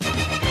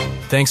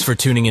Thanks for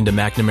tuning into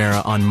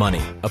McNamara on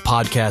Money, a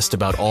podcast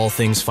about all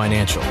things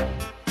financial.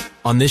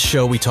 On this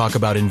show, we talk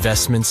about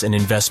investments and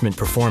investment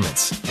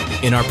performance.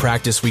 In our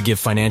practice, we give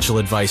financial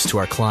advice to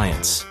our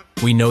clients.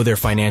 We know their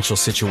financial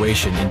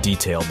situation in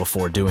detail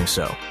before doing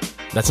so.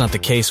 That's not the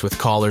case with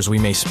callers we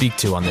may speak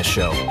to on this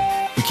show.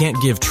 We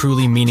can't give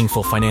truly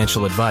meaningful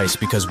financial advice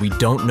because we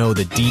don't know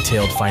the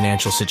detailed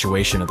financial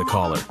situation of the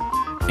caller.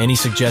 Any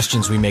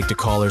suggestions we make to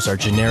callers are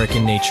generic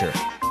in nature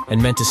and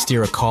meant to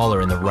steer a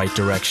caller in the right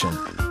direction.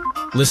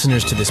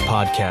 Listeners to this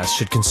podcast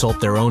should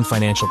consult their own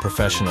financial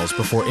professionals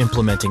before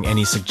implementing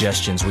any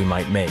suggestions we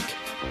might make.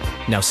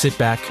 Now sit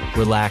back,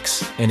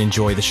 relax, and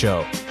enjoy the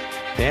show.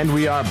 And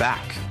we are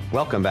back.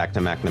 Welcome back to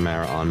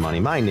McNamara on Money.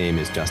 My name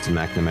is Justin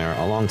McNamara,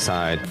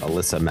 alongside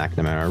Alyssa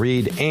McNamara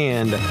Reed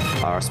and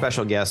our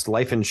special guest,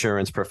 life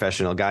insurance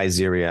professional Guy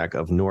Ziriak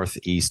of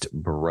Northeast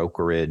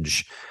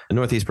Brokerage. The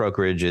Northeast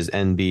Brokerage is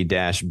nb-bga.com.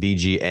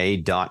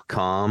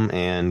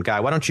 And Guy,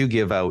 why don't you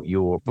give out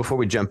before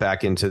we jump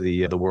back into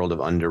the world of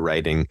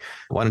underwriting,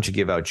 why don't you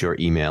give out your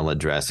email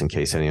address in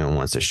case anyone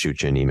wants to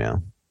shoot you an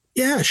email?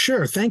 Yeah,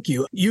 sure. Thank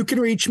you. You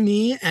can reach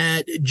me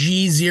at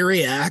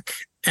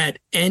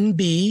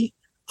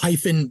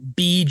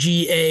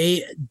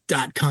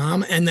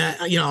gziriak@nb-bga.com. And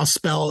that, I'll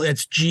spell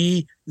it's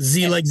G,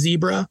 Z like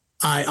zebra,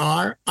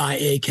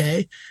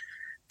 IRIAK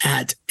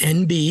at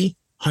nb-bga.com.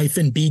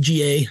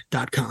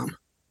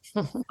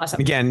 Awesome.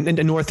 Again, in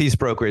the Northeast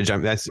Brokerage,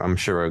 I'm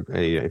sure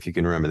if you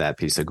can remember that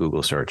piece, a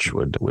Google search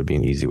would be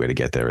an easy way to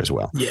get there as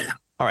well. Yeah.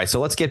 All right, so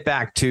let's get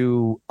back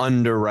to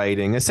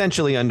underwriting.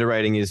 Essentially,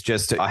 underwriting is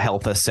just a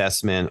health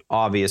assessment.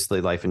 Obviously,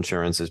 life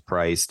insurance is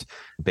priced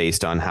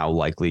based on how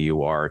likely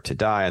you are to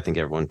die. I think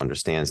everyone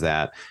understands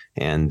that.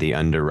 And the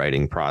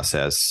underwriting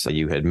process,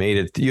 you had made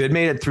it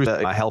through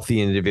a healthy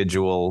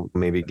individual,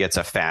 maybe gets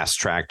a fast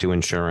track to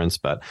insurance,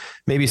 but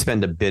maybe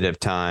spend a bit of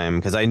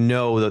time, because I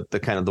know that the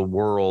kind of the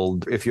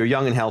world, if you're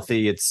young and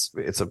healthy, it's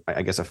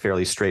I guess a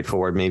fairly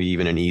straightforward, maybe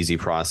even an easy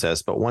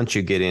process. But once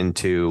you get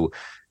into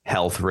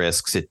health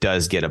risks, it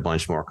does get a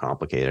bunch more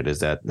complicated. Is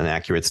that an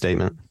accurate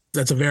statement?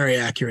 That's a very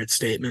accurate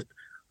statement.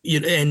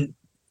 And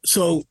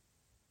so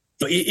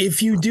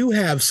if you do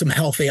have some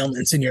health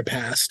ailments in your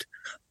past,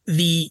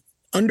 the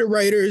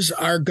underwriters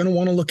are going to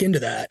want to look into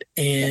that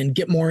and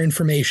get more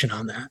information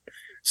on that.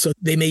 So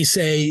they may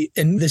say,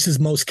 and this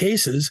is most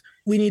cases,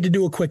 we need to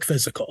do a quick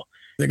physical.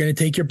 They're going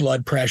to take your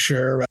blood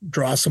pressure,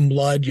 draw some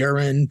blood,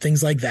 urine,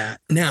 things like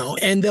that. Now,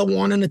 and they'll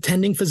want an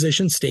attending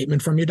physician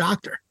statement from your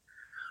doctor.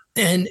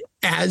 And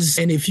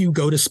if you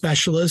go to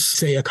specialists,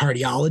 say a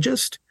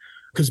cardiologist,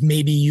 because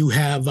maybe you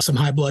have some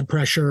high blood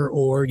pressure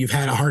or you've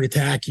had a heart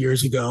attack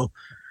years ago,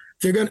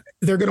 they're going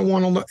to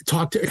want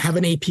to have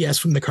an APS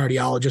from the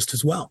cardiologist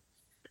as well.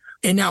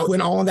 And now when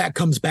all of that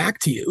comes back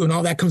to you, and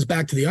all that comes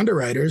back to the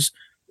underwriters,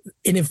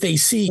 and if they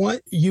see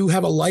what you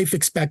have a life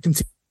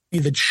expectancy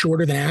that's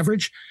shorter than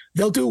average,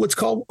 they'll do what's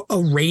called a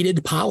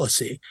rated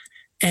policy.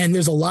 And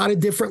there's a lot of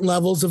different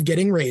levels of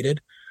getting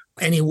rated.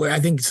 Anywhere, I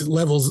think it's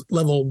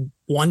level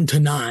 1 to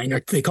 9,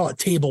 or they call it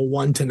table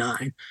 1 to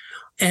 9.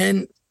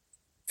 And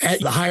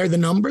the higher the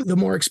number, the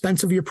more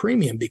expensive your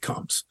premium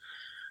becomes.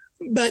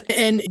 But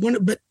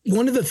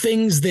one of the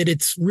things that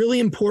it's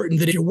really important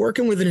that if you're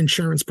working with an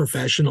insurance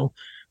professional,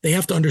 they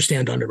have to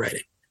understand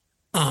underwriting,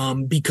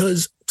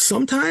 because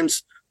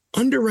sometimes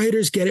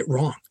underwriters get it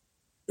wrong,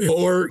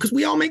 or because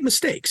we all make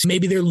mistakes.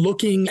 Maybe they're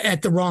looking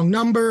at the wrong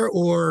number,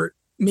 or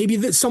maybe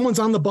that someone's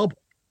on the bubble.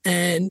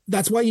 And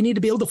that's why you need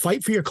to be able to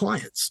fight for your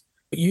clients.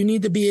 You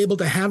need to be able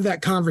to have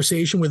that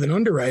conversation with an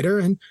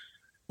underwriter.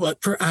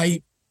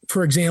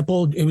 For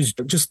example, it was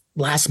just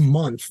last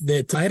month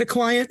that I had a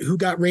client who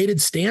got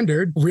rated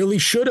standard, really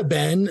should have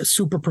been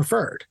super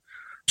preferred.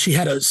 She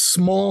had a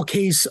small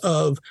case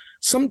of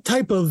some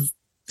type of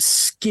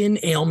skin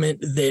ailment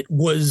that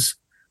was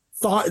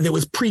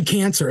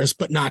precancerous,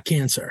 but not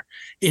cancer.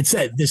 It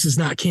said this is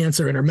not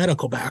cancer in her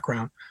medical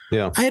background.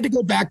 Yeah. I had to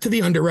go back to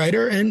the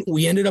underwriter, and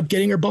we ended up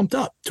getting her bumped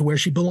up to where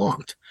she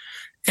belonged.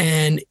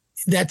 And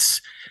it's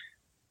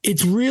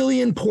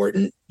really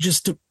important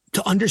just to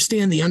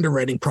understand the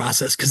underwriting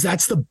process, because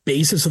that's the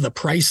basis of the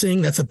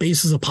pricing. That's the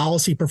basis of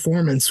policy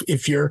performance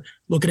if you're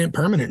looking at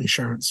permanent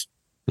insurance.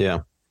 Yeah.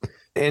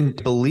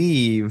 And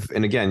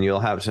and again, you'll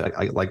have to,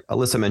 like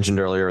Alyssa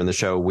mentioned earlier in the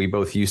show, we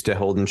both used to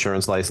hold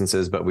insurance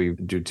licenses, but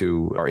due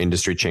to our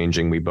industry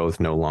changing, we both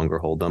no longer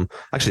hold them.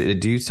 Actually,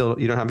 you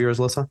don't have yours,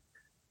 Alyssa?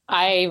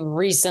 I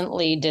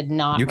recently did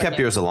not. You kept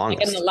yours the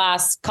longest. In the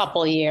last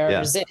couple of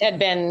years. Yeah. It had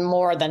been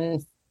more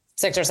than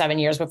 6 or 7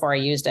 years before I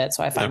used it.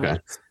 So I found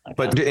it.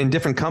 But in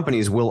different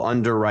companies will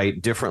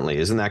underwrite differently.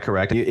 Isn't that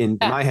correct? In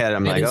my head,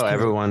 I'm like,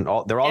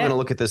 they're all going to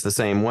look at this the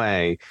same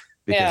way,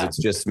 because it's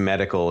just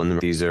medical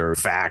and these are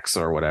facts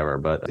or whatever.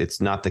 But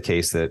it's not the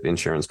case that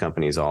insurance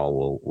companies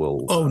all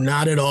will. Oh,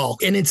 not at all.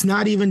 And it's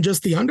not even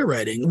just the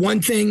underwriting.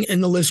 One thing,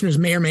 and the listeners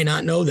may or may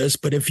not know this,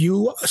 but if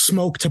you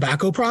smoke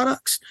tobacco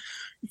products,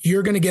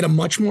 you're going to get a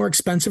much more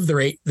expensive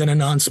rate than a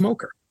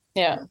non-smoker.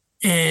 Yeah.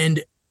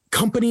 And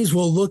companies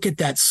will look at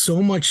that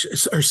so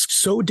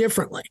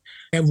differently.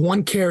 I have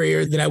one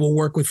carrier that I will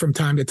work with from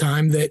time to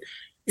time that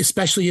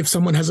especially if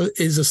someone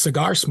is a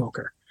cigar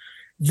smoker.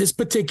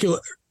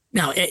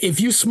 Now, if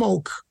you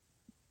smoke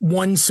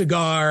one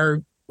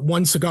cigar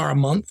a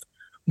month,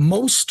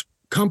 most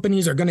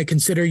companies are going to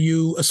consider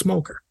you a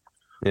smoker.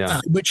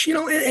 Yeah. Which,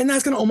 and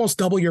that's going to almost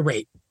double your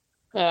rate.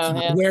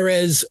 Yeah.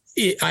 Whereas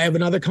I have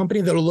another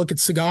company that'll look at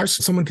cigars.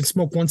 Someone can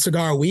smoke one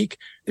cigar a week.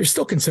 They're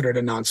still considered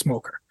a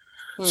non-smoker.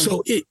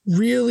 So it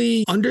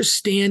really,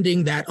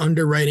 understanding that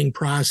underwriting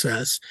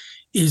process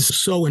is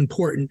so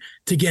important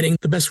to getting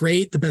the best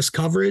rate, the best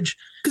coverage.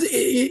 Because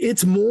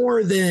it's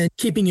more than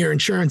keeping your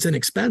insurance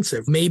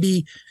inexpensive.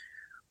 Maybe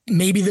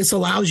this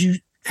allows you,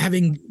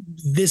 having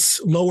this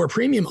lower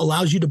premium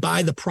allows you to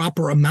buy the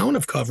proper amount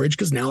of coverage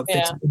because now it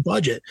fits the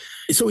budget.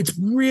 So it's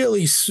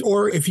really,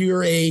 or if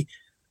you're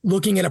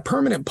looking at a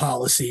permanent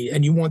policy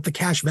and you want the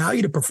cash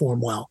value to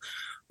perform well,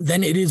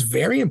 then it is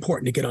very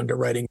important to get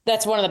underwriting.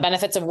 That's one of the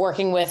benefits of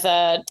working with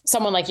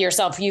someone like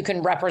yourself. You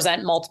can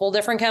represent multiple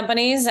different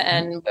companies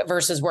and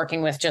versus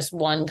working with just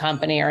one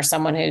company or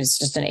someone who's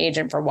just an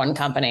agent for one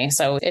company.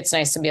 So it's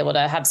nice to be able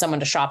to have someone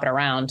to shop it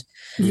around.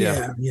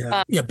 Yeah.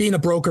 Being a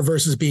broker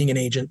versus being an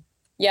agent.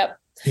 Yep.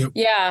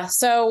 Yeah.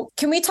 So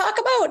can we talk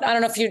about, I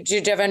don't know if do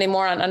you have any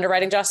more on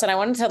underwriting, Justin? I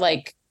wanted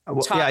to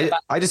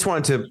I just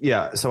wanted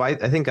to, So I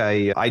think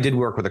I did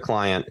work with a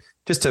client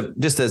just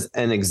as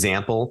an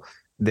example.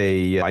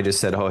 I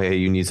just said, oh, hey,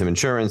 you need some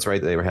insurance,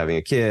 right? They were having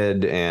a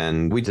kid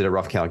and we did a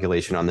rough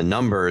calculation on the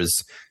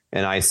numbers.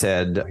 And I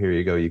said, here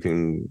you go. You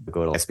can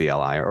go to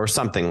SBLI or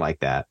something like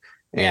that.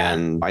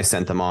 And I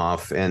sent them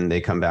off and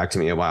they come back to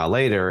me a while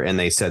later and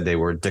they said they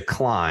were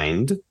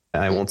declined.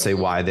 I won't say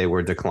why they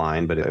were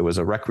declined, but it was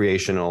a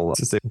recreational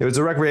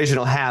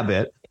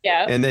habit.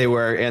 Yeah. And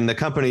the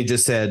company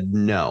just said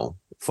no.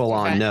 Full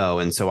on no.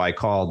 And so I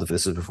called,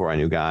 this is before I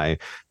knew Guy,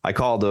 I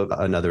called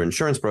another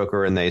insurance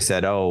broker and they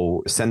said,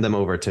 oh, send them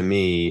over to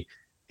me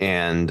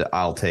and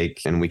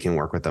and we can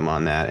work with them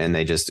on that. And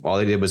all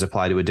they did was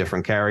apply to a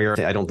different carrier.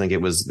 I don't think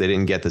they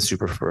didn't get the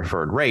super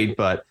preferred rate,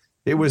 but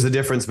it was the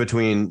difference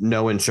between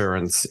no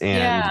insurance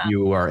and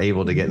you are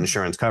able to get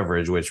insurance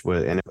coverage,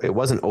 and it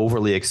wasn't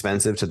overly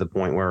expensive to the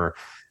point where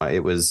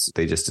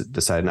they just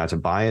decided not to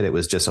buy it. It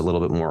was just a little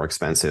bit more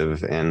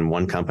expensive. And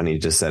one company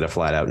just said a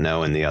flat out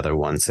no. And the other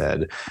one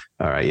said,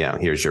 all right,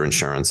 here's your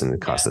insurance. And it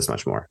cost this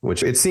much more,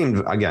 which it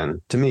seemed,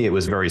 again, to me, it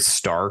was very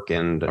stark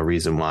and a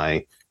reason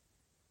why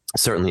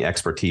certainly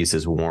expertise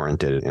is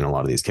warranted in a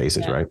lot of these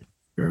cases, right?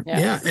 Sure.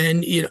 Yeah.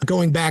 And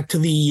going back to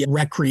the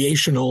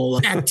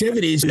recreational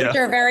activities, which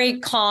are very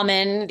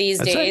common these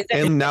days. Right.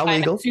 And now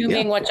legal.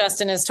 Assuming what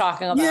Justin is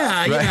talking about.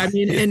 Yeah. I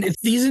mean, and if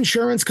these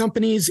insurance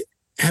companies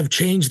have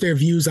changed their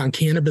views on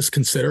cannabis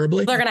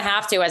considerably. They're going to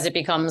have to as it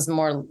becomes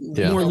more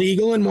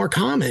legal and more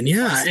common.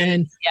 Yeah.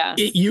 And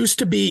it used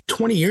to be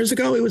 20 years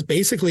ago, it was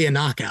basically a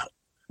knockout.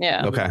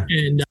 Yeah. Okay.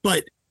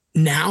 But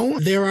now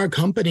there are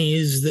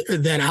companies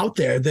that out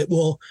there that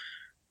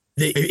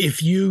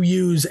if you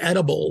use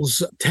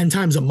edibles 10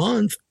 times a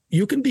month,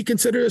 you can be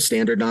considered a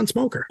standard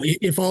non-smoker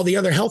if all the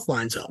other health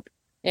lines up.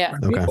 Yeah.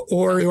 Okay.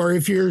 Or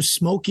if you're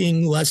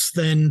smoking less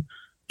than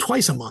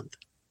twice a month.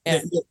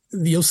 Yeah.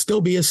 You'll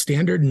still be a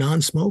standard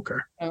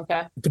non-smoker.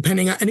 Okay.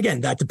 And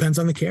again, that depends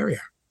on the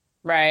carrier.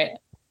 Right.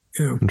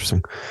 Yeah.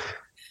 Interesting.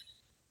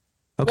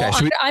 Okay.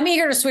 Well, I'm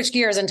eager to switch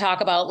gears and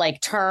talk about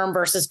term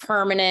versus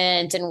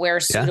permanent and where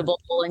suitable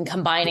and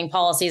combining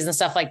policies and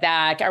stuff like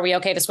that. Are we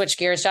okay to switch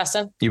gears,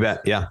 Justin? You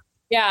bet. Yeah.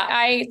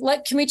 Yeah.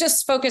 Can we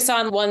just focus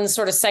on one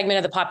sort of segment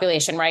of the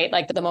population, right?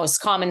 Like the most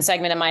common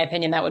segment, in my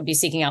opinion, that would be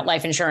seeking out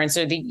life insurance,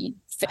 or the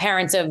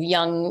parents of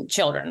young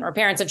children or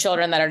parents of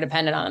children that are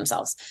dependent on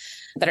themselves,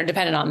 that are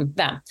dependent on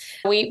them.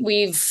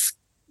 We've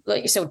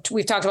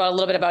talked about a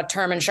little bit about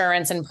term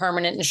insurance and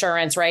permanent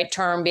insurance, right?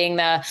 Term being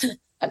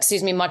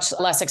much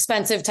less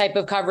expensive type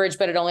of coverage,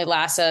 but it only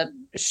lasts a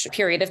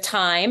period of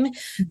time.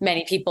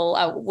 Many people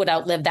would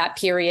outlive that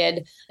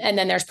period. And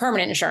then there's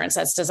permanent insurance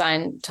that's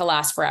designed to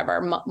last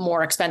forever,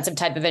 more expensive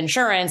type of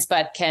insurance,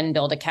 but can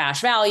build a cash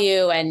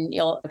value and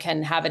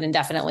can have it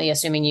indefinitely,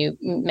 assuming you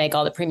make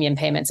all the premium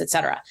payments, et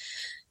cetera.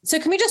 So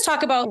can we just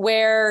talk about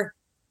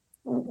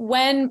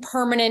when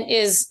permanent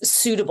is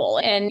suitable?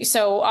 And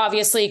so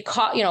obviously,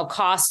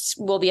 costs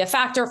will be a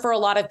factor for a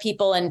lot of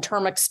people, and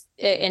term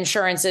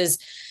insurances,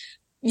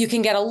 you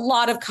can get a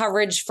lot of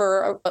coverage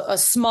for a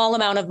small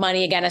amount of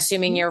money, again,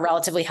 assuming you're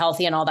relatively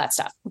healthy and all that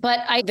stuff.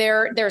 But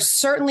there's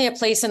certainly a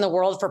place in the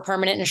world for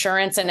permanent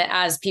insurance. And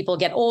as people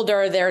get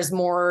older, there's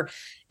more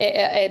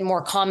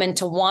common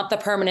to want the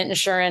permanent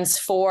insurance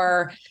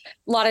for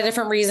a lot of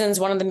different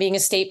reasons, one of them being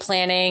estate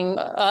planning,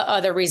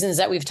 other reasons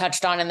that we've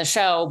touched on in the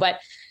show.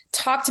 But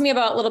talk to me a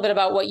little bit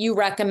about what you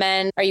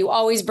recommend. Are you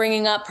always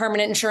bringing up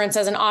permanent insurance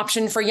as an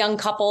option for young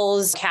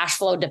couples, cash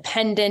flow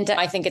dependent?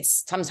 I think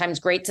it's sometimes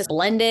great to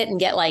blend it and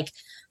get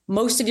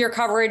most of your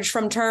coverage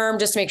from term,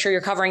 just to make sure you're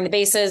covering the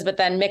bases, but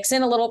then mix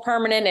in a little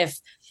permanent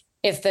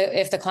if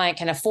the client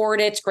can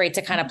afford it. It's great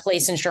to kind of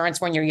place insurance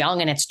when you're young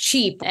and it's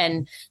cheap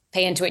and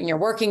pay into it in your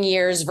working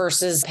years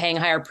versus paying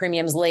higher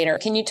premiums later.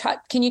 Can you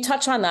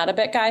touch on that a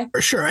bit, Guy?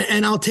 Sure.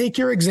 And I'll take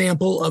your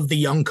example of the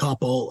young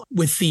couple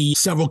with the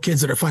several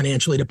kids that are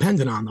financially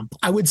dependent on them.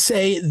 I would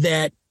say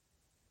that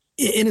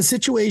in a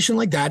situation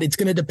like that, it's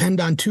going to depend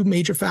on two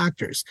major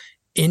factors,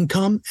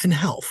 income and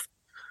health.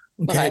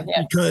 Okay.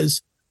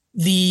 Because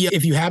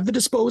if you have the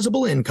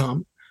disposable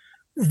income,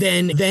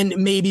 then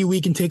maybe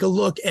we can take a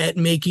look at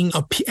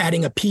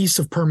adding a piece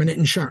of permanent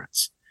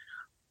insurance.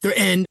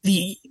 And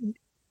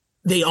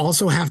they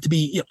also have to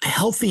be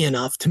healthy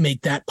enough to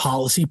make that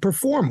policy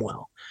perform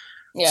well.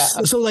 Yeah.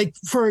 So like,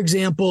 for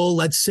example,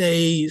 let's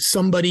say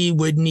somebody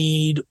would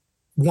need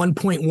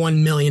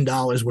 $1.1 million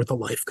worth of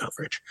life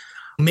coverage.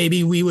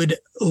 Maybe we would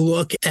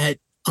look at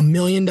 $1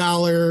 million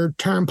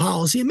term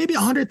policy and maybe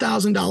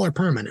 $100,000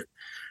 permanent.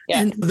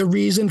 Yeah. And the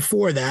reason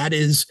for that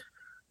is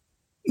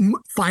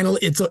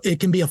it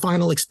can be a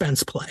final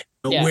expense play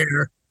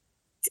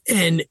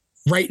and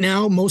right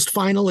now, most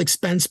final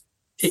expense,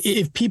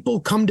 if people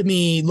come to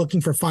me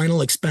looking for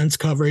final expense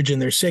coverage in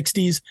their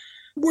 60s,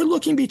 we're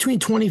looking between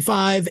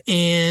 $25,000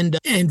 and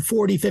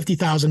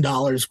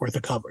 $50,000 worth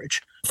of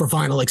coverage for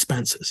final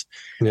expenses.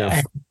 Yeah.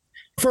 And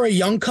for a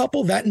young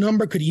couple, that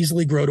number could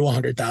easily grow to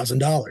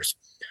 $100,000.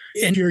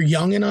 And you're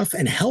young enough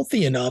and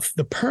healthy enough,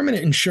 the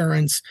permanent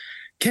insurance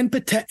can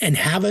and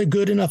have a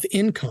good enough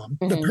income.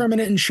 Mm-hmm. The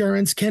permanent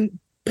insurance can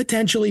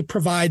potentially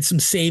provide some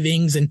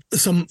savings and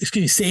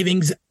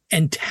savings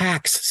and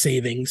tax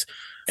savings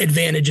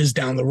advantages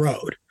down the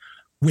road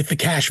with the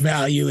cash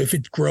value if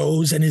it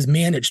grows and is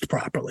managed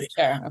properly.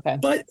 Sure. Okay.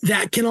 But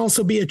that can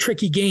also be a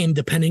tricky game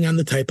depending on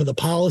the type of the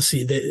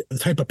policy, the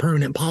type of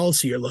permanent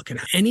policy you're looking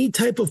at. Any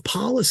type of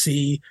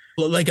policy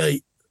like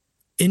a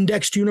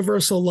indexed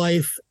universal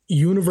life,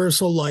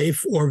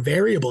 or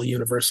variable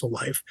universal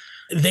life,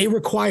 they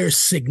require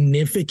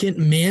significant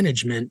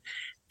management.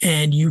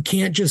 And you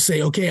can't just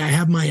say, okay, I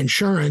have my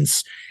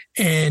insurance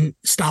and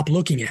stop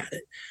looking at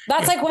it.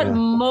 That's like what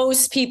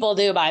most people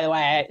do, by the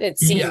way, it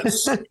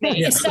seems.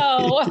 Yeah.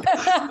 So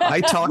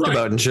I talked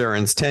about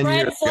insurance 10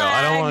 years ago.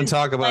 I don't want to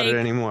talk about it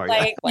anymore.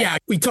 Yeah,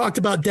 we talked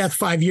about death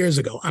 5 years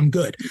ago. I'm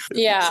good.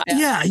 Yeah.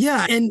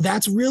 And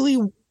that's really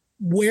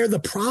where the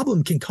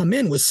problem can come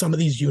in with some of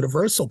these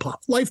universal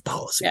life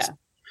policies.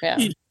 Yeah.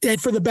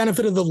 And for the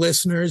benefit of the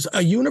listeners,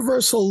 a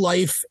universal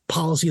life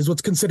policy is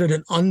what's considered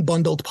an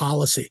unbundled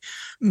policy,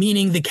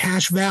 meaning the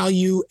cash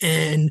value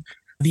and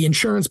the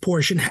insurance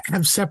portion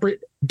have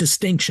separate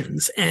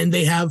distinctions, and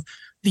the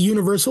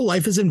universal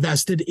life is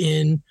invested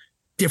in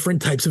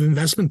different types of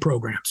investment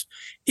programs.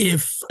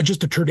 If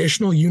just a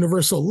traditional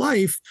universal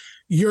life,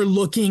 you're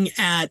looking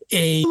at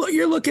a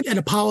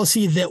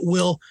policy that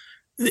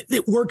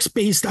works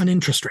based on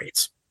interest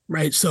rates,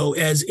 right? So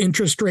as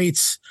interest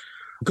rates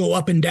go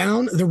up and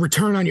down, the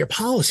return on your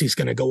policy is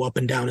going to go up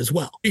and down as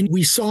well. And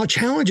we saw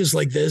challenges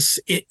like this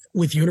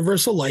with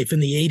universal life in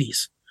the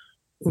 80s.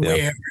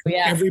 Where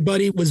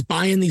everybody was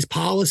buying these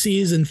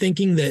policies and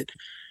thinking that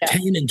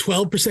 10 and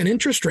 12%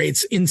 interest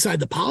rates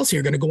inside the policy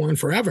are going to go on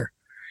forever.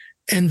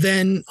 And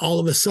then all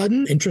of a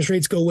sudden, interest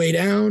rates go way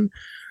down.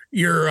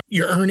 You're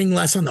earning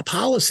less on the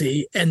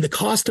policy, and the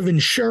cost of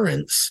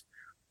insurance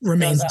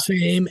remains the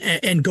same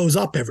and goes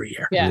up every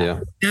year. Yeah.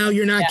 Now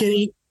you're not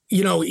getting,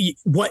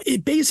 what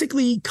it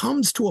basically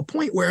comes to a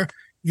point where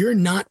you're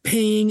not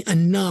paying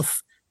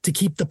enough to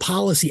keep the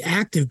policy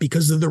active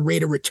because of the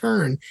rate of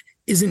return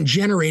isn't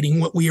generating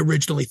what we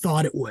originally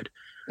thought it would.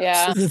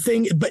 Yeah.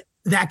 So but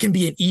that can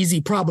be an easy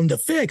problem to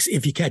fix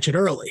if you catch it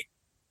early.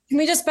 Can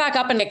we just back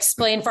up and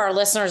explain for our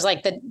listeners,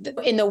 like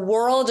in the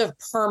world of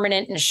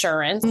permanent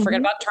insurance, forget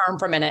about term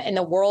for a minute, in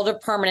the world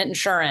of permanent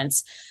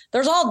insurance,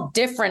 there's all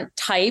different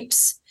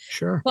types.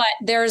 Sure. But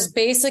there's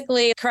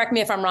basically, correct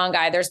me if I'm wrong,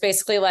 Guy, there's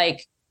basically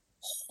like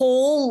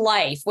whole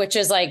life, which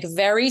is like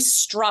very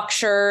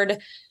structured,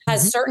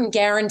 has certain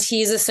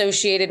guarantees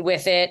associated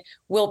with it,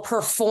 will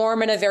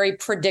perform in a very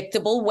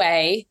predictable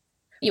way.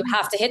 You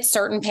have to hit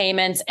certain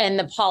payments and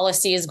the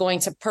policy is going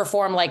to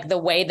perform like the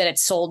way that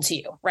it's sold to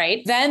you,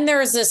 right? Then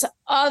there's this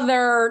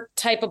other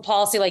type of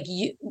policy, like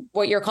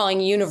what you're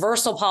calling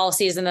universal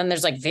policies. And then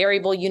there's like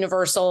variable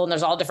universal, and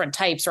there's all different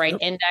types, right?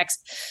 Yep.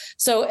 Indexed.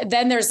 So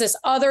then there's this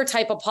other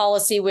type of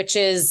policy, which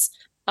is,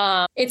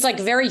 it's like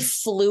very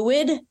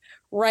fluid,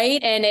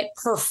 right? And it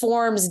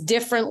performs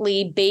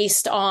differently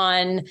based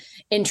on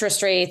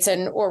interest rates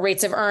or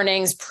rates of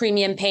earnings,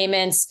 premium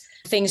payments.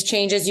 Things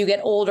change as you get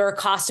older,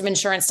 cost of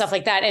insurance, stuff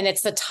like that. And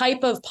it's the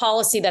type of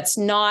policy that's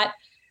not,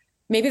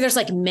 maybe there's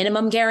like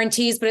minimum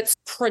guarantees, but it's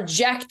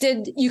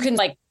projected. You can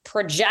like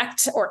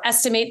project or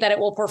estimate that it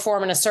will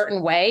perform in a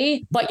certain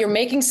way, but you're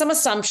making some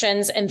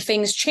assumptions and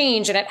things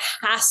change and it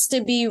has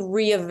to be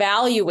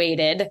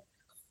reevaluated,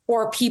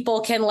 or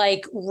people can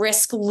like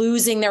risk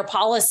losing their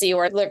policy,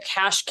 or their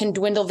cash can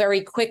dwindle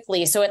very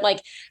quickly. So it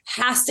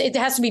has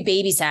to be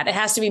babysat. It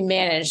has to be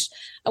managed,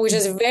 which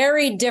is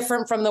very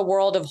different from the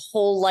world of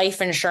whole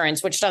life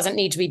insurance, which doesn't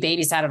need to be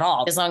babysat at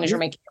all, as long as you're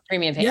making a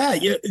premium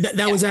payment. Yeah,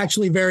 that was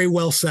actually very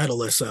well said,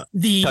 Alyssa.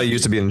 I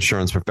used to be an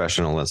insurance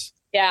professional, Liz.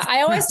 Yeah.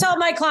 I always tell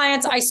my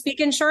clients, I speak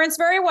insurance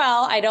very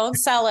well. I don't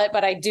sell it,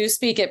 but I do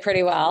speak it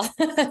pretty well.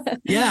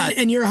 Yeah.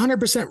 And you're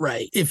 100%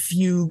 right. If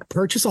you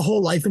purchase a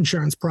whole life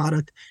insurance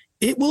product,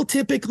 it will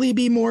typically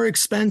be more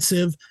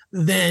expensive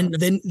than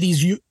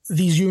these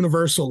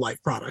universal life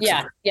products.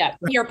 Yeah. Yeah.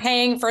 You're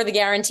paying for the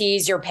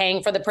guarantees. You're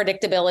paying for the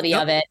predictability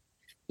of it.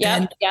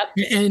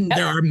 And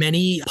there are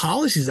many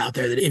policies out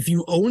there that if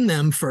you own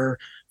them for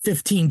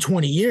 15,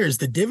 20 years,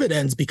 the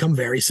dividends become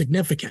very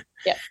significant.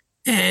 Yeah.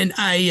 And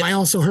I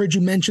also heard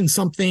you mention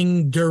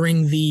something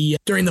during the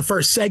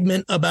first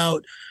segment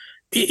about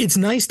it's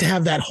nice to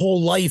have that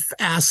whole life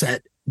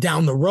asset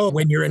down the road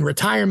when you're in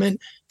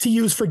retirement to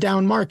use for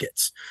down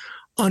markets.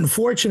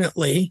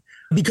 Unfortunately,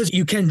 because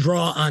you can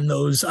draw on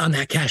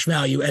that cash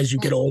value as you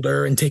get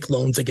older and take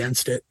loans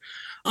against it.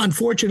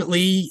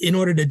 Unfortunately, in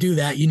order to do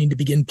that, you need to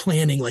begin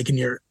planning like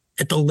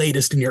at the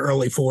latest in your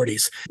early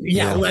 40s.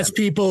 Yeah, less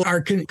people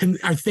are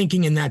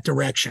thinking in that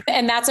direction.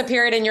 And that's a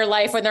period in your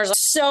life when there's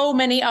so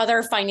many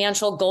other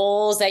financial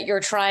goals that you're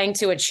trying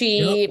to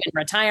achieve in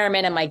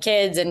retirement and my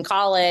kids and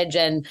college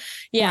and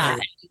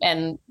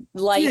and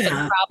life and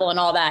travel and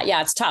all that.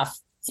 Yeah, it's tough.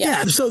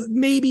 Yeah. So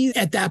maybe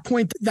at that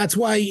point, that's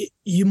why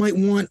you might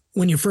want,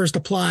 when you first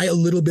apply, a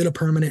little bit of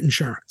permanent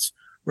insurance,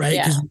 right?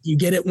 Because you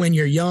get it when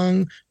you're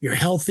young, you're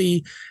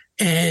healthy,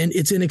 and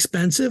it's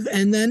inexpensive.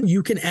 And then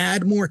you can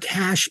add more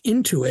cash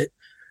into it.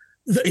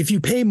 If you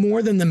pay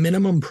more than the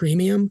minimum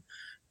premium,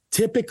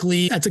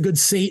 typically that's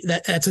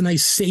that's a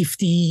nice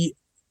safety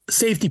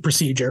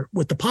procedure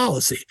with the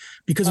policy,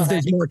 because if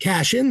there's more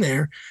cash in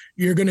there,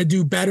 you're going to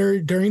do better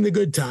during the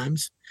good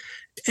times.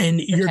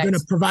 And you're going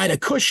to provide a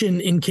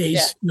cushion in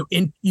case,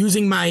 in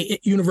using my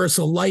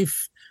universal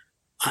life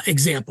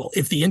example,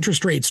 if the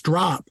interest rates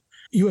drop,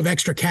 you have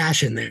extra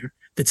cash in there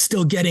that's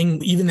still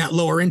getting even that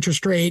lower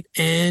interest rate.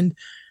 And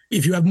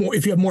if you have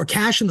more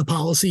cash in the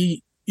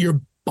policy, you're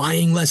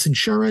buying less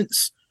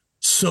insurance.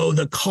 So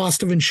the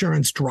cost of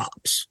insurance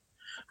drops.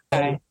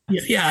 Okay.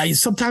 Yeah.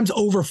 Sometimes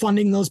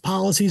overfunding those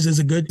policies is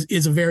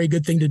a very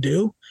good thing to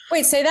do.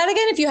 Wait, say that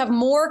again. If you have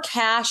more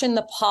cash in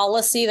the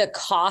policy, the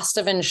cost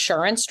of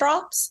insurance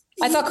drops?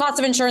 I thought cost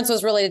of insurance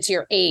was related to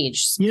your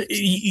age.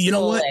 You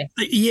know what?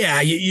 Yeah.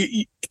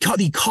 I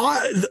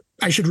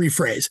should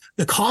rephrase.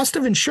 The cost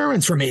of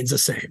insurance remains the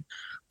same.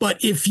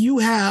 But if you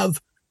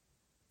have,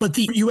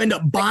 you end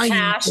up buying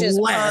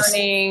less.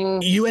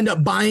 You end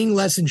up buying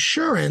less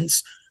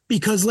insurance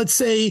because let's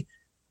say,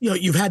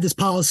 you've had this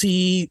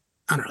policy,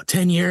 I don't know,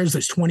 10 years,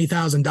 there's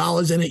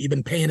 $20,000 in it. You've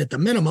been paying at the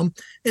minimum.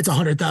 It's a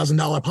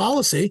 $100,000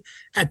 policy.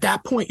 At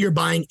that point, you're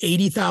buying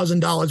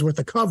 $80,000 worth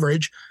of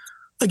coverage.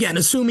 Again,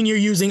 assuming you're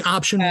using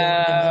option one.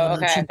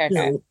 Option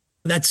two.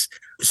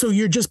 So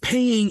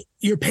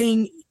you're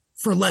paying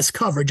for less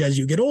coverage as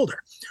you get older.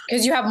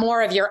 Because you have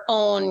more of your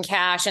own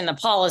cash in the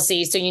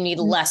policy, so you need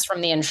less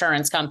from the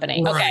insurance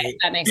company. Right. Okay,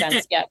 that makes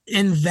sense. Yeah.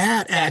 And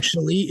that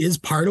actually is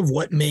part of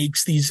what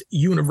makes these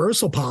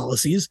universal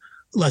policies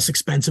less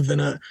expensive than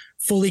a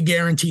fully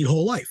guaranteed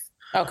whole life.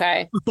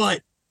 Okay.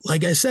 But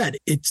like I said,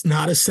 it's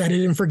not a set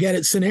it and forget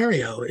it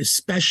scenario,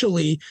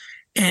 especially,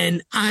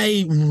 and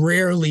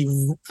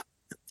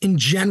in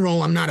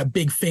general, I'm not a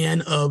big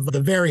fan of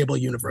the variable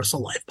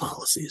universal life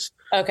policies.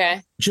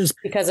 Okay. Just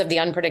because of the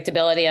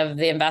unpredictability of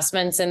the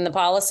investments in the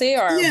policy,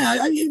 or?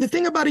 Yeah. The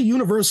thing about a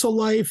universal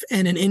life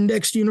and an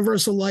indexed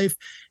universal life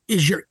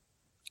is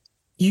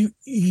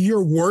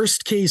your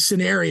worst case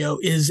scenario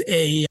is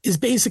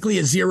basically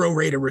a zero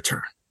rate of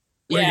return,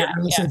 where your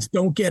assets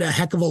don't get a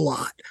heck of a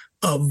lot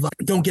of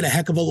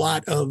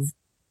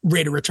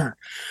rate of return.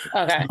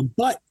 Okay.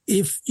 But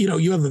if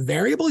you have a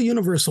variable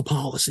universal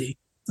policy,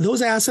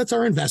 those assets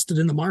are invested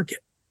in the market.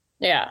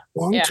 Yeah.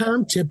 Long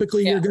term,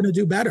 typically you're going to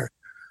do better.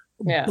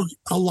 Yeah. But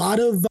a lot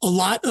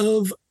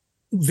of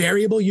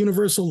variable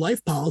universal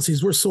life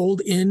policies were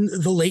sold in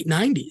the late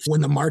 90s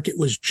when the market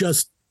was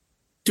just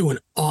doing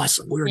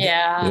awesome. We were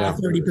getting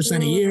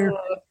 30% a year.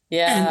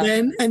 Yeah.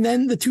 And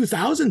then the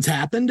 2000s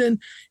happened,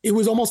 and it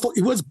was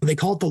they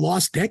call it the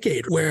lost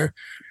decade, where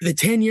the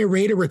 10-year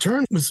rate of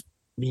return was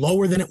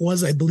lower than it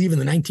was, I believe, in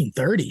the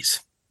 1930s.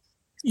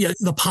 Yeah,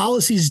 the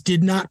policies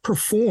did not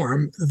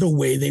perform the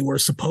way they were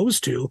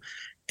supposed to.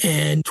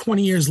 And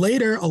 20 years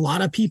later, a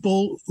lot of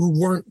people who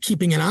weren't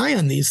keeping an eye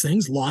on these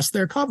things lost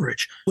their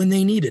coverage when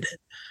they needed it.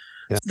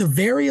 Yeah. The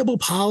variable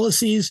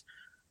policies,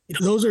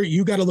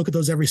 you got to look at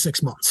those every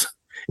 6 months.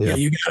 Yeah.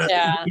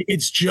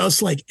 It's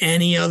just like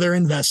any other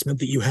investment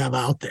that you have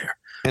out there.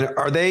 And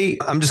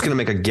I'm just going to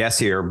make a guess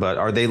here, but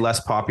are they less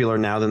popular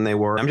now than they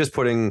were? I'm just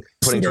putting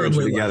two and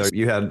two together.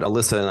 You had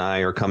Alyssa and I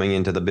are coming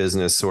into the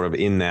business sort of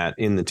in the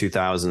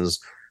 2000s.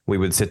 We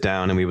would sit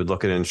down and we would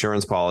look at an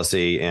insurance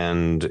policy,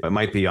 and it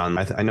might be on,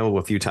 I know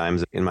a few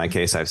times in my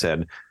case, I've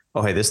said,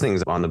 oh, hey, this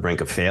thing's on the brink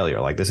of failure.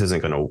 Like this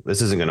isn't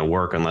going to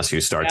work unless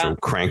you start to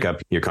crank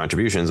up your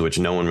contributions, which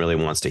no one really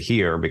wants to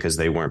hear because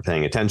they weren't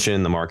paying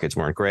attention. The markets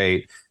weren't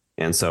great.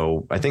 And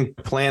so I think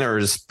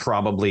planners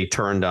probably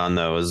turned on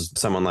those.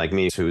 Someone like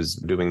me who's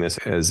doing this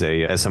as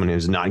someone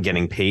who's not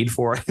getting paid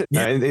for it.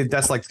 Yeah.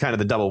 That's like kind of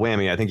the double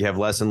whammy. I think you have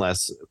less and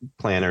less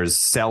planners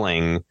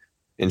selling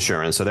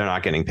insurance, so they're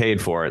not getting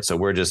paid for it. So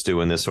we're just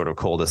doing this sort of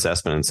cold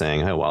assessment and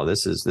saying, oh, well,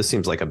 this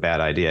seems like a bad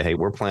idea. Hey,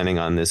 we're planning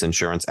on this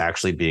insurance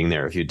actually being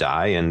there if you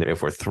die. And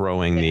if we're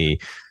throwing the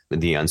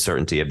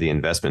uncertainty of the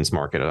investments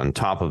market on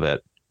top of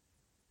it,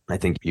 I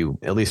think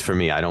at least for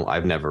me,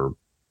 I've never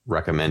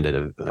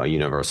recommended a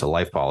universal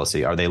life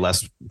policy. Are they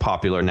less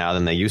popular now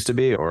than they used to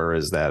be? Or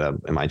is that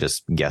am I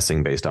just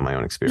guessing based on my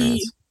own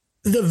experience?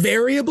 The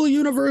variable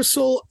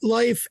universal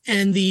life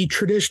and the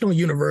traditional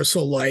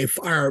universal life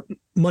are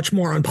much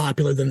more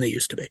unpopular than they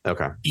used to be.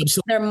 Okay.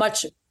 Absolutely. They're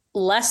much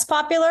less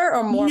popular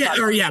or more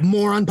popular?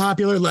 More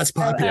unpopular, less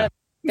popular.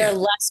 They're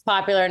less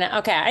popular now.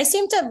 Okay. I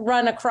seem to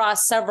run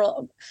across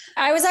several.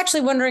 I was actually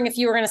wondering if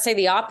you were going to say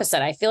the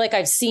opposite. I feel like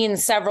I've seen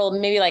several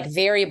maybe like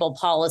variable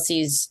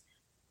policies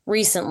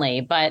recently,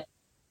 but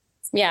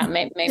yeah,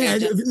 maybe. Yeah,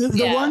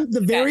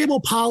 the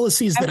variable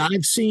policies that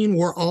I've seen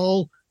were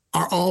all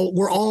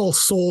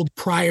sold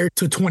prior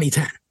to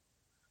 2010.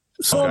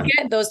 So we'll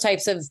get those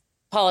types of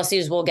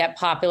policies will get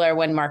popular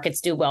when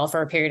markets do well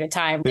for a period of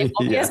time. They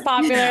won't be as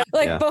popular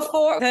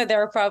before. They're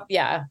very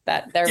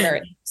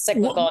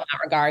cyclical in that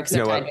regard because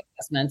they're tied to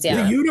investments.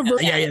 Yeah.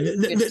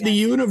 The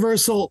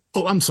universal.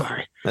 Oh, I'm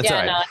sorry. That's all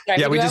right.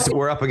 No,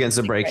 we're up against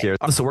a break here.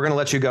 So we're going to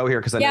let you go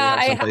here because I know you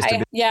have someplace to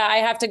be. Yeah, I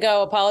have to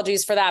go.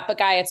 Apologies for that. But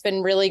Guy, it's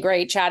been really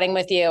great chatting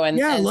with you. And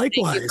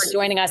likewise. Thank you for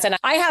joining us. And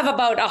I have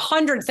about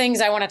 100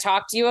 things I want to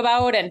talk to you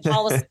about and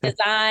policy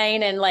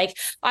design. And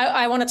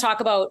I want to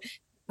talk about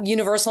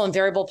universal and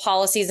variable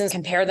policies and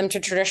compare them to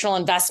traditional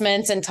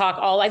investments and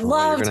I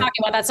love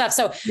talking about that stuff.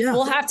 So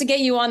we'll have to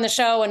get you on the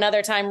show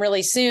another time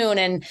really soon.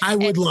 And I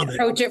would love it.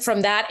 Approach it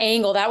from that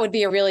angle. That would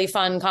be a really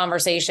fun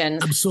conversation.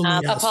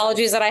 Absolutely.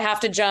 Apologies that I have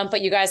to jump,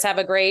 but you guys have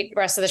a great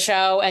rest of the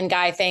show. And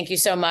Guy, thank you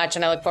so much.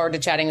 And I look forward to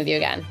chatting with you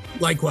again.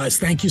 Likewise.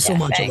 Thank you so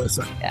much, thanks.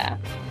 Alyssa. Yeah.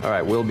 All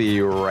right. We'll be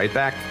right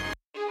back.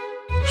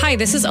 Hi,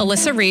 this is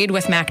Alyssa Reed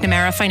with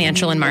McNamara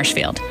Financial in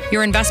Marshfield.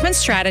 Your investment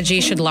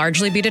strategy should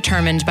largely be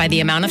determined by the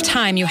amount of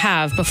time you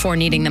have before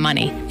needing the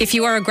money. If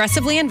you are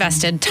aggressively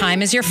invested,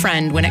 time is your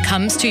friend when it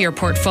comes to your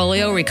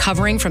portfolio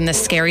recovering from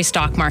this scary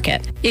stock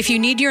market. If you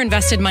need your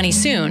invested money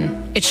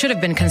soon, it should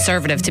have been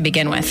conservative to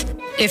begin with.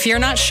 If you're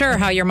not sure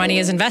how your money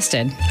is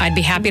invested, I'd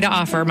be happy to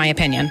offer my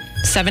opinion.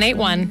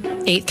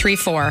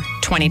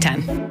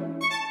 781-834-2010.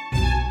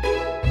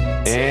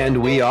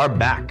 And we are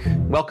back.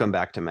 Welcome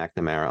back to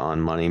McNamara on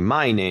Money.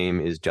 My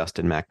name is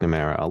Justin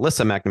McNamara.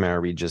 Alyssa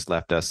McNamara Reed just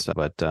left us,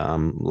 but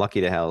I'm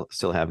lucky to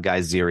still have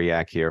Guy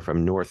Ziriak here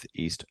from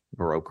Northeast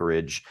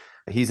Brokerage.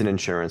 He's an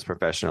insurance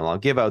professional. I'll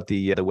give out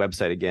the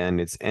website again.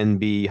 It's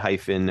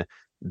nb-bga.com.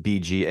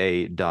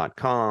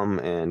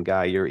 And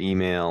Guy, your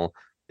email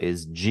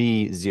is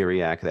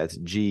gziriak, that's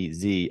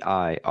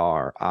Gziriak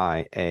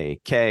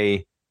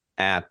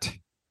at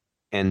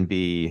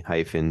nb-bga.com.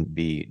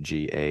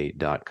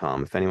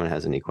 If anyone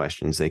has any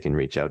questions, they can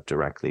reach out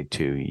directly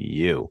to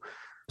you.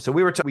 So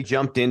we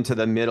jumped into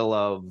the middle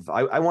of,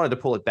 I wanted to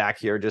pull it back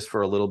here just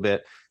for a little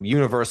bit.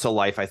 Universal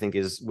life, I think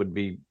would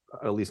be,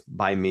 at least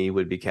by me,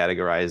 would be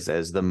categorized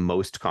as the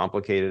most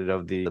complicated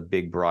of the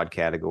big broad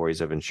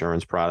categories of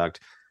insurance product.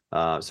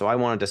 So I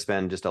wanted to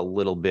spend just a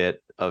little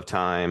bit of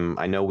time.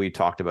 I know we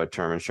talked about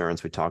term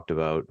insurance. We talked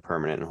about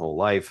permanent and whole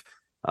life.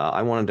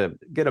 I wanted to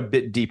get a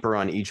bit deeper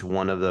on each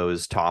one of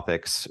those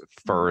topics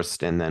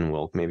first, and then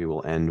we'll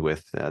end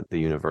with the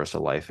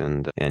universal life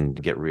and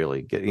get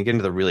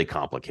into the really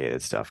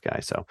complicated stuff,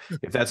 guys. So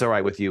if that's all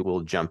right with you,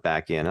 we'll jump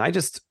back in.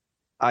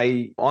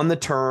 And on the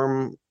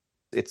term,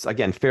 it's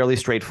again fairly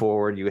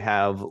straightforward. You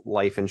have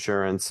life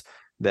insurance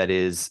that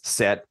is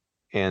set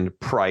and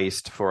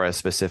priced for a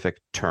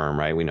specific term,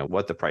 right? We know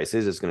what the price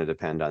is. It's going to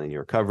depend on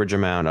your coverage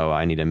amount. Oh,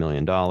 I need $1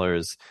 million.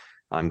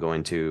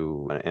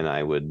 And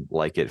I would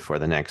like it for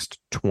the next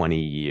 20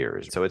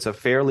 years. So it's a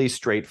fairly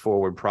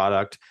straightforward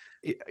product.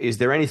 Is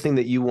there anything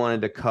that you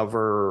wanted to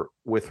cover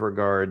with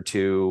regard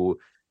to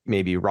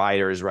maybe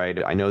riders,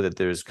 right? I know that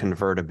there's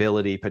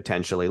convertibility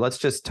potentially. Let's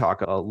just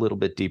talk a little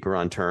bit deeper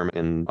on term,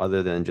 and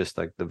other than just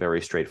like the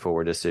very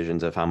straightforward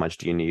decisions of how much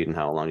do you need and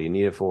how long do you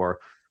need it for,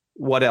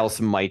 what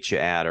else might you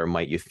add or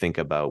might you think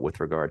about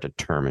with regard to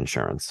term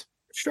insurance?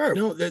 Sure.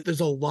 There's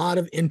a lot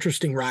of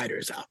interesting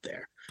riders out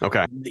there.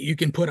 Okay. That you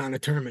can put on a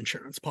term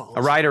insurance policy.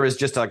 A rider is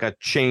just like a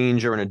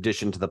change or an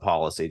addition to the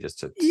policy,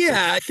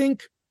 I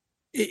think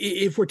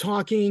if we're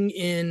talking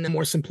in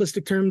more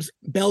simplistic terms,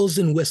 bells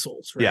and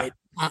whistles, right?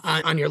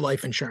 Yeah. On your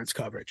life insurance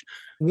coverage.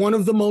 One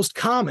of the most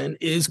common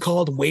is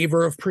called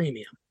waiver of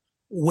premium,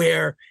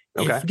 where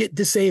if you get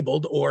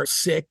disabled or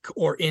sick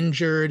or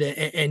injured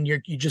and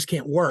you just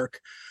can't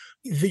work,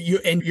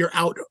 you're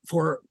out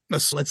for,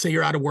 let's say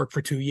you're out of work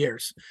for 2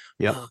 years.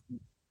 Yeah.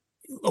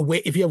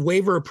 If you have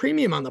waiver of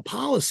premium on the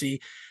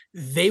policy,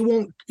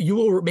 you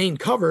will remain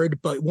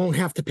covered, but won't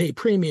have to pay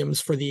premiums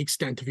for the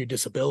extent of your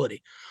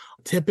disability.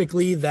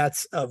 Typically,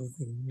 that's a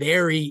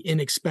very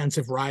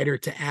inexpensive rider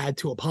to add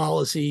to a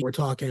policy. We're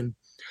talking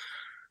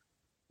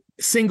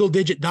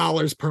single-digit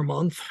dollars per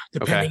month,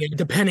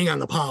 depending on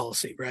the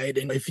policy, right?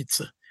 And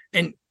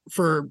and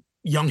for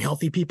young,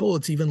 healthy people,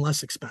 it's even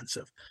less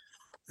expensive.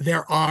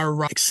 There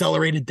are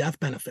accelerated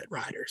death benefit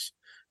riders.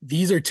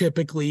 these are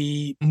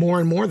typically more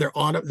and more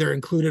they're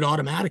included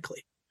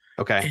automatically.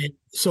 Okay. And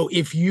so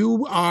if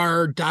you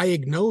are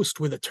diagnosed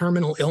with a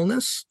terminal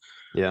illness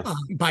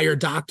by your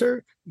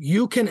doctor,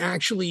 you can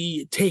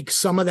actually take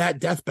some of that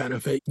death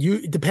benefit.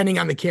 You, depending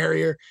on the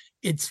carrier,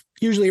 it's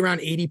usually around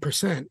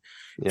 80%.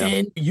 Yeah.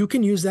 And you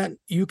can use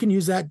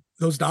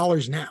those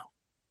dollars now.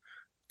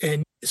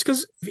 And it's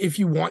because if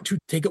you want to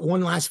take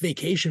one last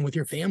vacation with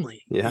your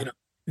family,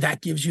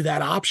 that gives you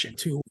that option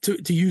to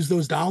use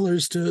those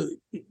dollars to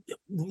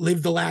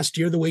live the last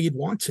year the way you'd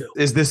want to.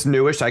 Is this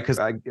newish? Because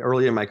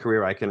early in my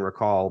career, I can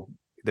recall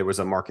there was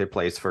a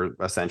marketplace for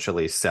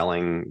essentially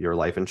selling your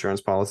life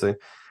insurance policy.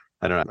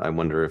 I don't know. I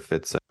wonder if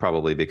it's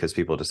probably because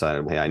people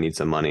decided, hey, I need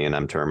some money and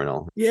I'm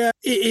terminal. Yeah,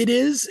 it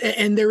is.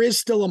 And there is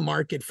still a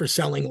market for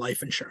selling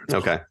life insurance.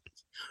 Okay.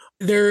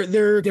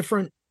 They're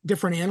different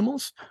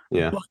animals.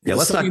 Yeah. Yeah.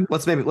 Let's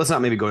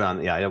not maybe go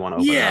down. Yeah. I don't want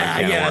to open a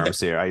can of worms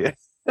here.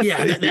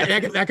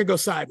 That could go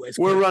sideways.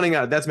 We're running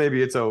out. That's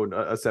maybe its own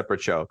a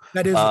separate show.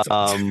 That is a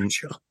separate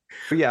show.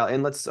 Yeah,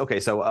 and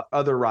so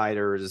other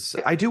riders.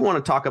 I do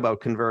want to talk about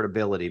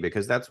convertibility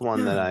because that's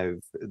one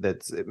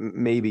that's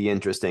maybe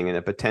interesting and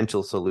a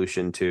potential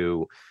solution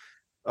to,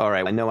 all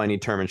right, I know I need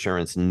term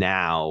insurance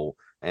now,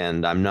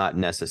 and I'm not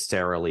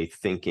necessarily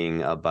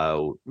thinking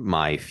about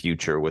my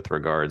future with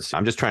regards.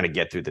 I'm just trying to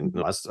get through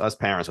us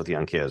parents with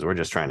young kids. We're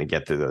just trying to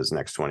get through those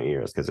next 20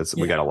 years because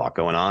we got a lot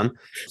going on.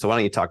 So why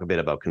don't you talk a bit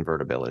about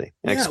convertibility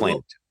and explain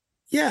it?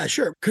 Yeah,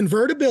 sure.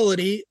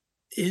 Convertibility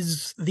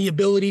is the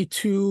ability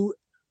to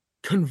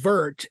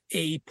convert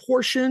a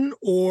portion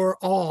or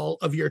all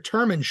of your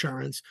term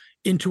insurance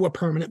into a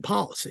permanent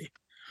policy.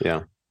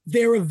 Yeah.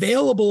 They're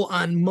available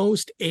on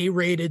most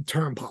A-rated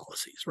term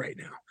policies right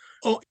now.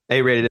 Oh,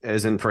 A-rated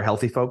as in for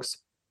healthy folks?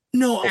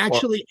 No,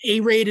 actually,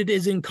 A-rated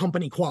is in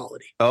company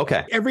quality.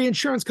 Okay. Every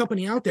insurance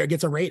company out there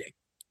gets a rating.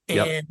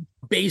 And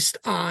based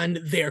on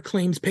their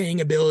claims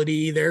paying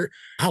ability,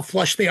 how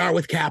flush they are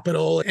with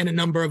capital, and a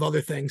number of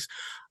other things.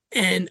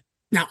 And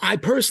now, I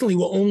personally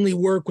will only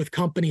work with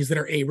companies that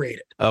are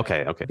A-rated.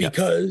 Okay.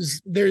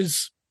 Because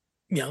there's,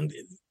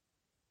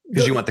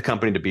 because you want the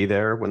company to be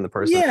there when the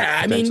person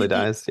potentially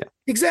dies. Yeah.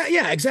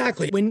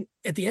 Exactly. When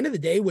at the end of the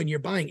day, when you're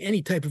buying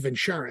any type of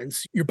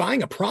insurance, you're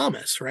buying a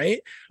promise, right?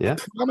 Yeah.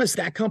 A promise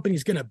that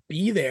company's going to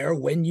be there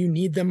when you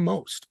need them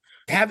most.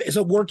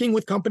 So working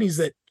with companies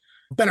that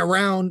have been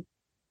around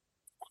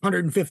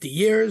 150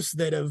 years,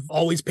 that have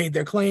always paid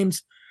their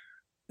claims,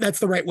 that's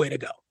the right way to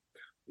go.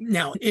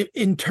 Now,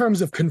 in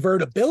terms of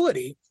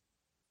convertibility,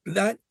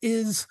 that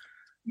is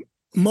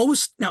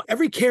now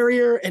every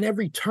carrier and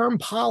every term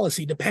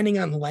policy, depending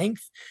on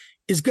length,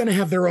 is going to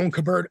have their own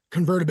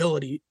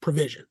convertibility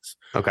provisions.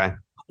 Okay.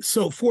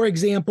 So, for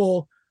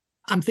example,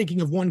 I'm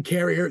thinking of one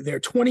carrier, their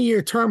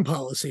 20-year term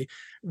policy,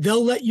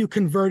 they'll let you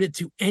convert it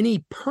to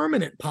any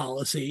permanent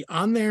policy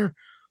on there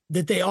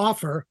that they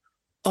offer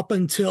up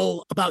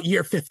until about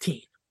year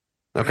 15.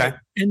 Okay. Right?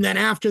 And then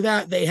after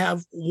that, they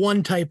have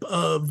one type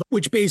of,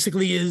 which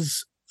basically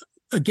is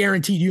a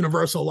guaranteed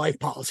universal life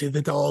policy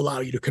that they'll allow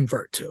you to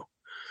convert to.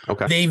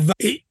 Okay.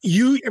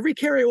 Every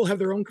carrier will have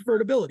their own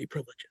convertibility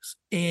privileges.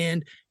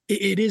 And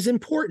it is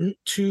important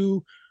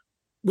to,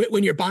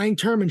 when you're buying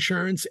term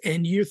insurance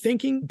and you're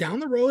thinking down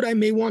the road, I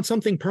may want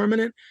something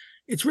permanent.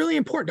 It's really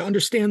important to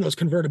understand those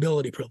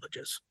convertibility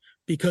privileges,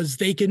 because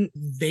they can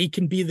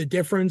be the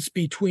difference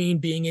between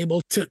being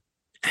able to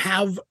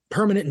have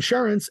permanent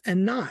insurance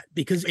and not.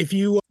 Because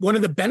one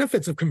of the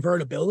benefits of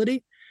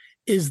convertibility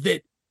is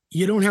that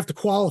you don't have to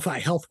qualify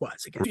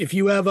health-wise again. If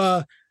you have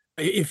a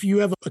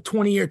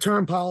 20-year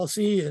term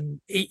policy and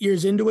 8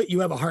 years into it, you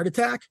have a heart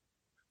attack,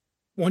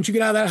 once you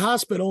get out of that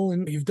hospital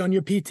and you've done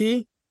your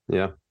PT,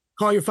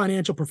 call your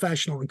financial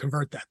professional and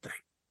convert that thing.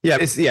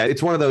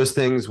 It's one of those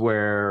things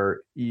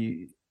where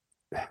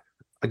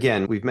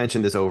again, we've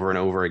mentioned this over and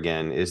over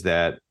again, is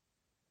that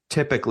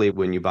typically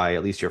when you buy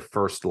at least your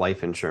first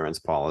life insurance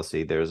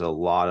policy, there's a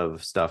lot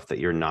of stuff that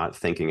you're not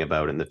thinking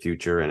about in the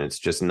future, and it's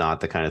just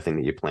not the kind of thing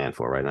that you plan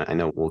for, right? I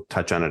know we'll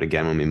touch on it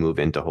again when we move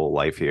into whole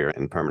life here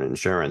and permanent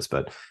insurance,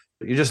 but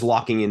you're just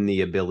locking in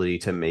the ability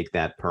to make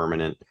that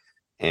permanent.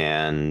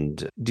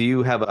 And do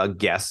you have a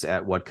guess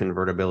at what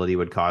convertibility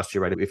would cost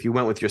you, right? If you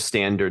went with your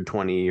standard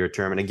 20-year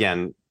term, and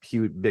again,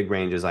 huge, big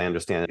ranges, I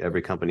understand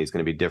every company is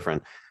going to be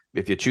different.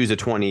 If you choose a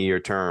 20-year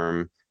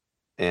term,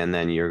 and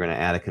then you're going to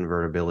add a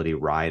convertibility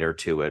rider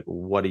to it,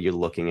 what are you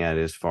looking at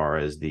as far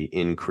as the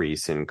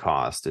increase in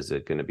cost? Is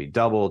it going to be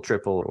double,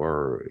 triple,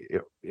 or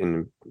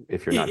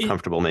if you're not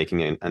comfortable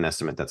making an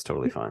estimate, that's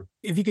totally fine.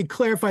 If you could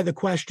clarify the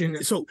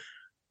question. So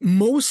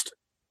most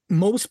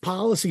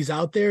policies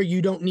out there,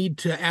 you don't need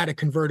to add a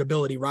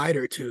convertibility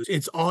rider to.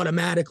 It's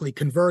automatically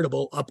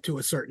convertible up to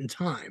a certain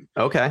time.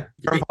 Okay.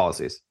 Term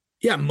policies.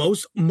 Yeah.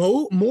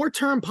 More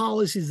term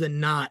policies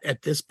than not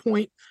at this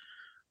point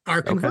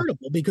are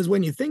convertible, because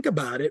when you think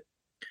about it,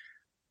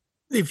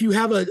 if you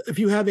have a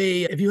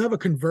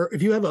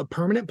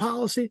permanent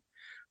policy,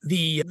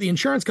 the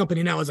insurance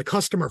company now is a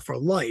customer for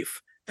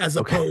life as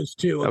opposed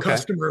to a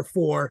customer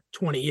for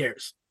 20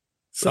 years.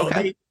 So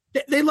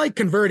They like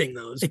converting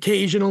those.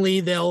 Occasionally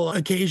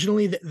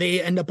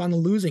they end up on the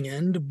losing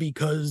end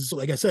because,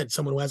 like I said,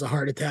 someone who has a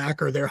heart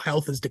attack or their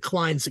health has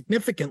declined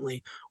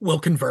significantly will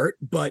convert.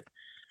 But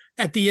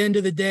at the end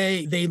of the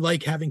day, they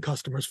like having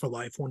customers for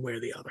life one way or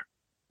the other.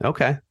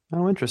 Okay.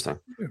 Oh, interesting.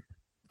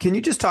 Can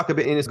you just talk a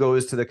bit, and this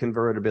goes to the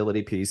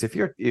convertibility piece.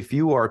 If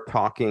you are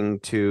talking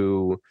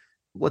to,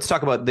 let's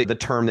talk about the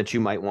term that you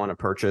might want to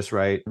purchase,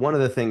 right? One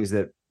of the things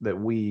that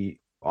we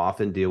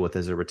often deal with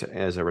as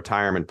a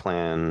retirement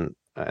plan,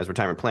 as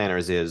retirement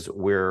planners, is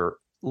we're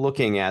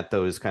looking at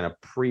those kind of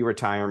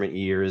pre-retirement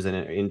years and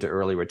into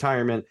early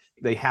retirement.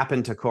 They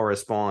happen to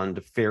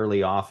correspond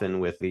fairly often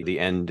with the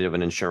end of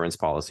an insurance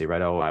policy,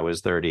 right? Oh, I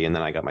was 30 and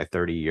then I got my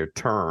 30-year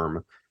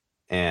term.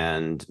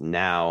 And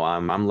now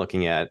I'm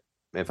looking at,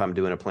 if I'm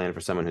doing a plan for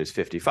someone who's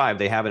 55,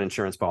 they have an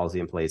insurance policy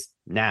in place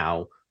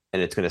now,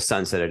 and it's going to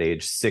sunset at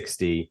age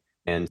 60.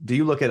 And do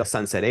you look at a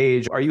sunset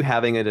age? Are you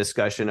having a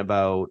discussion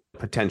about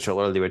potential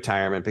early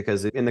retirement?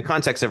 Because in the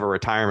context of a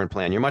retirement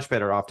plan, you're much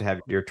better off to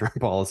have your term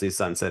policy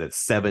sunset at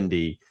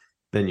 70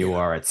 than you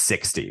are at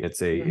 60.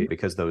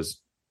 Because those,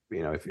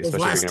 those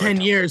last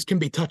 10 years can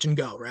be touch and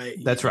go, right?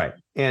 That's right.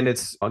 And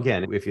it's,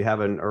 again, if you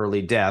have an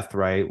early death,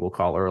 right, we'll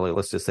call early,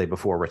 let's just say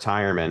before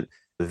retirement,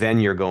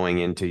 then you're going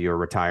into your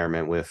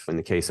retirement with, in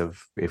the case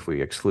of, if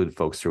we exclude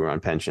folks who are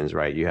on pensions,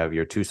 right, you have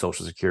your 2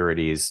 Social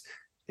Securities.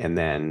 And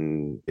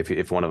then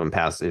if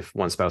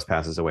one spouse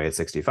passes away at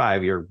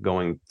 65, you're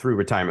going through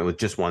retirement with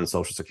just 1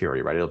 Social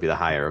Security, right? It'll be the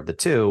higher of the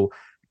 2,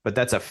 but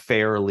that's a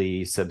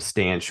fairly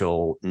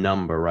substantial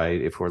number,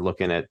 right? If we're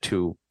looking at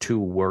two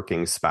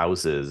working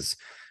spouses,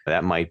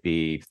 that might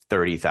be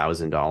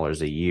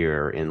 $30,000 a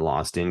year in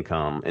lost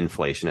income,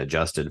 inflation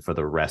adjusted, for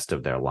the rest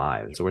of their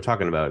lives. So we're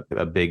talking about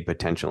a big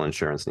potential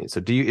insurance need.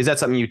 So is that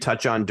something you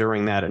touch on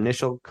during that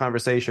initial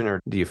conversation,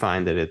 or do you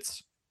find that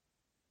it's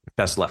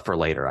best left for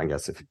later, I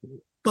guess, if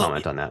you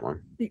comment on that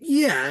one?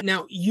 Yeah.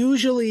 Now,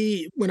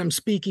 usually when I'm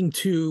speaking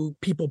to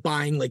people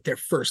buying like their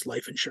first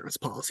life insurance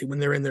policy, when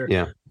they're in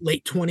their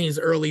late 20s,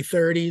 early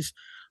 30s,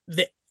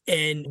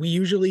 and we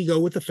usually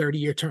go with a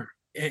 30-year term.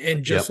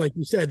 And just like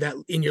you said, that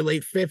in your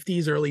late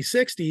 50s, early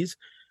 60s,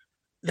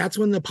 that's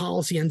when the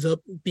policy ends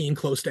up being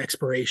close to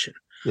expiration.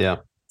 Yeah.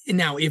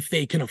 Now, if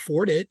they can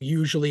afford it,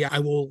 usually I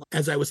will,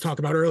 as I was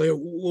talking about earlier,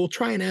 we'll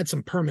try and add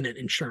some permanent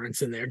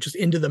insurance in there, just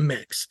into the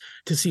mix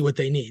to see what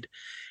they need.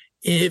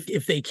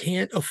 If they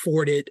can't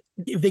afford it,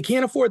 if they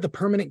can't afford the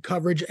permanent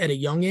coverage at a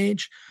young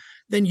age,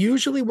 then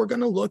usually we're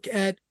going to look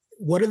at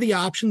what are the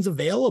options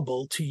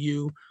available to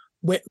you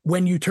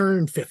when you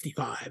turn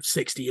 55,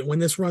 60. And when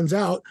this runs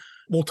out,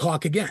 we'll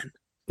talk again.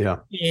 Yeah.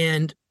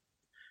 And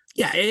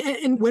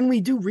when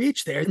we do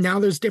reach there, now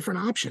there's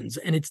different options,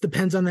 and it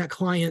depends on that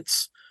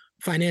client's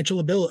financial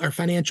ability or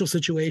financial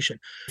situation.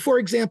 For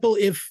example,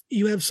 if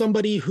you have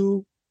somebody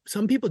who,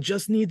 some people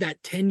just need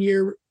that 10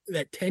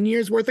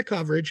 years worth of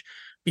coverage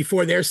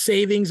before their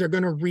savings are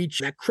going to reach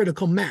that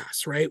critical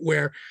mass, right?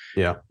 Where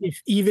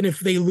even if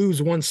they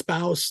lose one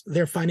spouse,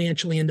 they're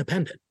financially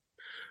independent.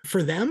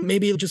 For them,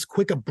 maybe just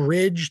a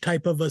bridge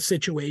type of a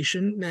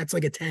situation. That's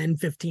like a 10,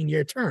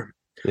 15-year term.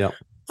 Yeah.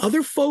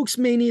 Other folks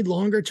may need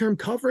longer term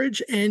coverage.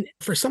 And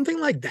for something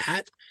like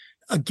that,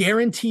 a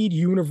guaranteed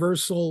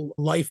universal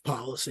life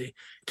policy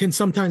can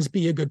sometimes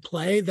be a good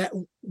play.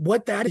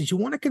 What that is, you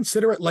want to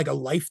consider it like a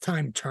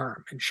lifetime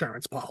term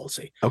insurance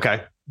policy.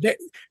 Okay.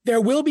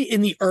 There will be,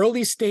 in the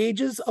early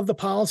stages of the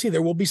policy,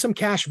 there will be some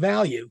cash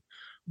value,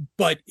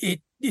 but it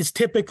is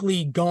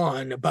typically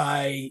gone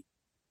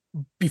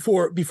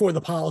before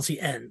the policy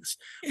ends.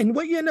 And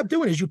what you end up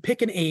doing is you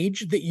pick an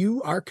age that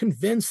you are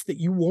convinced that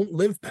you won't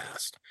live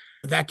past.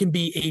 That can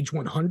be age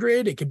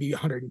 100, it can be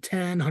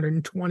 110,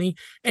 120,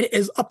 and it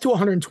is up to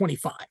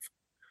 125.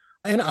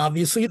 And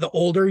obviously, the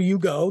older you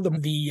go,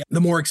 the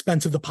more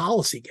expensive the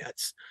policy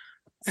gets.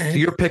 And so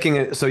you're picking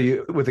it.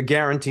 So with a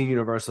guaranteed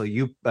universal,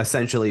 you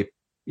essentially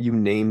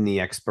name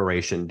the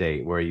expiration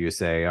date where you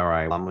say, all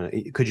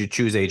right, could you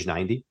choose age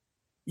 90?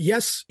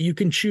 Yes, you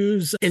can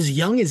choose as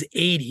young as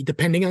 80,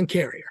 depending on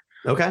carrier.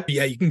 Okay.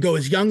 Yeah, you can go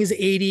as young as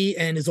 80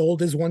 and as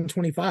old as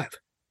 125.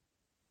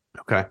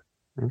 Okay.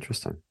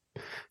 Interesting.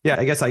 Yeah,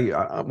 I guess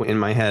in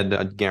my head,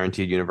 a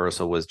guaranteed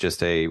universal was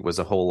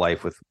a whole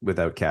life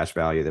without cash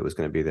value that was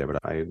going to be there. But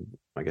I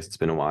guess it's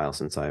been a while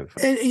since I've.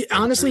 And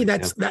honestly,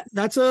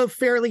 that's a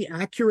fairly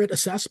accurate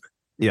assessment.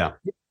 Yeah.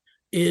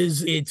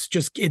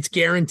 It's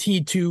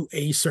guaranteed to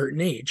a certain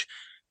age.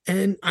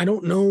 And I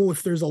don't know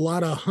if there's a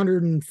lot of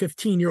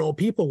 115-year-old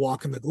people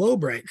walking the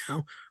globe right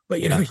now,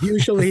 but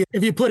usually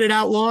if you put it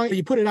out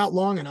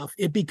long enough,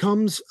 it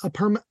becomes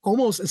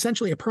almost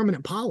essentially a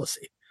permanent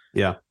policy.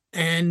 Yeah.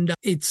 And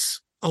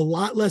it's a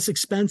lot less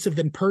expensive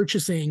than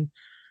purchasing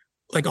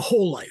like a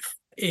whole life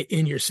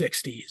in your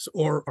 60s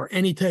or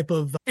any type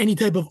of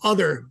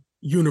other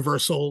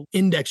universal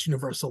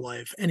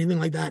life, anything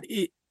like that.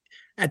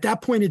 At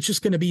that point, it's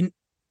just going to be,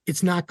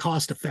 it's not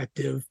cost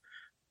effective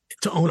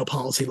to own a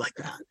policy like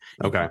that.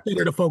 Okay. It's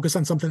better to focus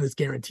on something that's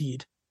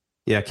guaranteed.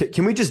 Yeah.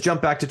 Can we just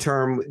jump back to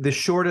term? The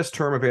shortest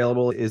term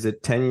available, is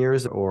it 10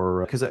 years?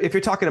 Or because if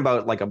you're talking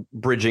about like a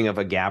bridging of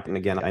a gap, and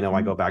again, I know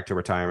I go back to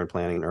retirement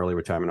planning and early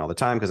retirement all the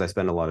time because I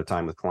spend a lot of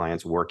time with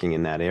clients working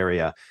in that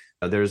area.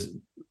 There's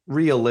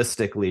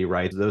realistically,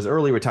 right, those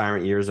early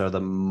retirement years are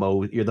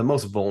you're the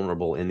most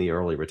vulnerable in the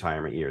early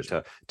retirement years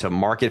to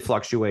market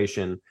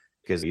fluctuation,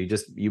 because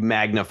you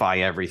magnify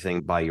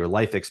everything by your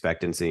life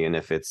expectancy. And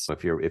if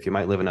you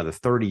might live another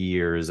 30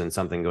 years and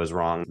something goes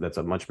wrong, that's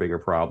a much bigger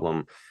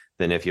problem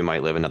than if you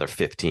might live another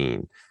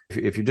 15.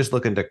 If you're just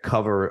looking to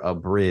cover a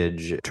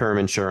bridge term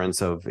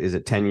insurance is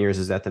it 10 years?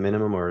 Is that the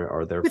minimum, or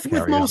are there with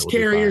most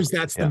carriers,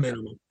 that's the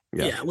minimum.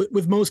 Yeah.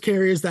 With most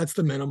carriers, that's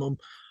the minimum.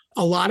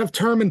 A lot of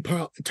term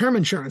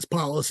insurance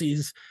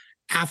policies,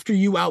 after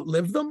you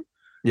outlive them,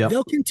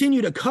 they'll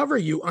continue to cover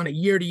you on a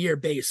year-to-year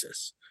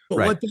basis. But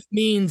what that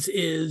means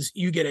is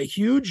you get a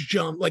huge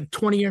jump, like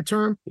 20-year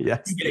term.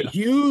 Yes. You get a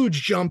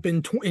huge jump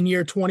in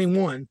year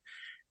 21.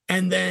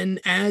 And then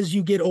as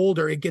you get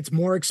older, it gets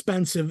more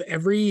expensive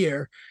every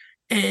year.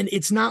 And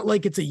it's not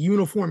like it's a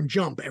uniform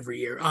jump every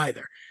year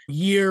either.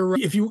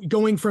 If you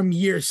going from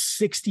year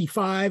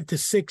 65 to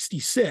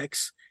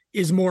 66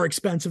 is more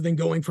expensive than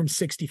going from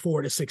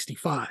 64 to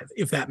 65,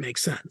 if that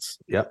makes sense.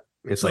 Yep.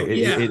 It's like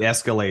it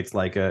escalates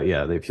like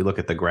if you look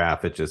at the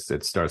graph, it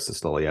starts to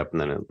slowly up, and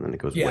then it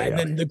goes way and up.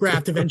 then the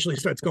graph eventually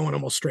starts going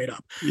almost straight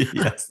up.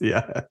 Yes.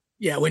 Yeah.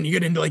 Yeah. When you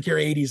get into like your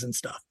 80s and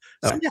stuff.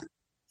 So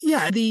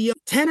the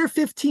 10 or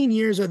 15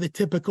 years are the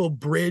typical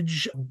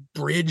bridge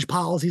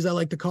policies, I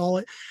like to call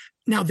it.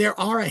 Now, there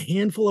are a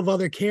handful of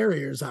other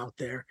carriers out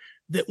there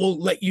that will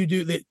let you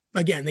do that.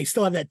 Again, they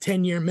still have that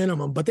 10-year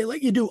minimum, but they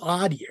let you do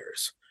odd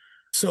years.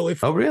 So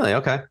oh, really?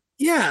 Okay.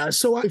 Yeah.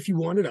 So if you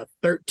wanted a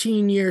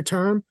 13-year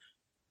term,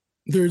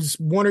 there's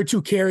one or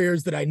two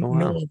carriers that I know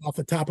of off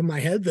the top of my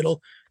head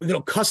that'll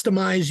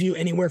customize you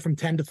anywhere from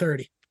 10 to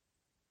 30,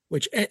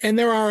 and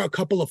there are a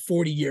couple of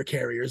 40-year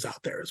carriers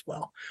out there as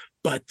well.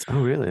 But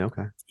oh, really?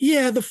 Okay.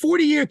 Yeah, the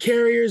 40-year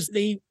carriers,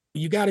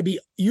 you got to be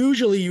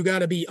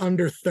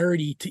under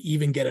 30 to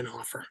even get an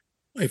offer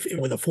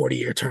with a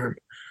 40-year term.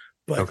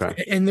 But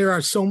and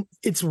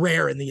it's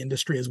rare in the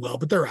industry as well,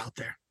 but they're out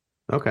there.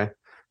 Okay.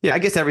 Yeah, I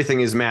guess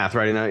everything is math,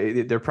 right?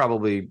 And they're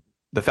probably,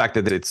 the fact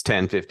that it's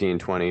 10, 15,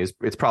 20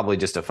 it's probably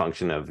just a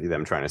function of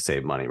them trying to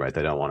save money, right?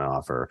 They don't want to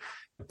offer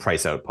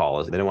price out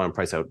policy. They don't want to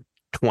price out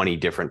 20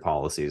 different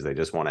policies. They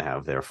just want to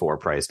have their 4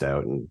 priced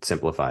out and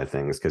simplify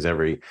things, because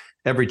every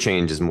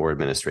change is more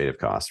administrative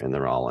cost, and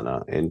they're all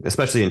and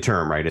especially in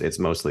term, right? It's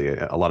mostly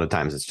a lot of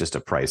times it's just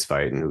a price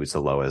fight and who's the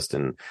lowest.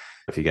 And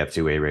if you get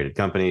 2 A-rated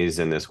companies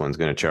and this one's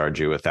going to charge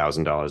you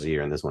 $1,000 a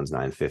year and this one's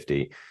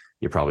 $950,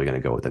 you're probably going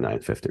to go with the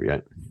 $950,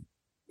 right?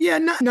 Yeah,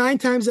 9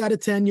 times out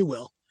of 10 you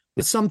will.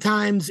 But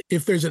sometimes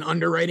if there's an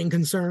underwriting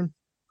concern,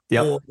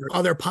 or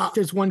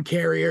there's one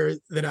carrier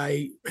that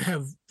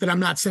I'm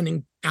not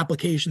sending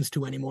applications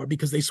to anymore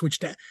because they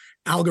switched to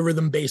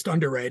algorithm-based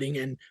underwriting,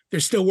 and they're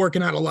still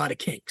working out a lot of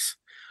kinks.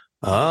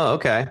 Oh,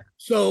 okay.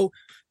 So,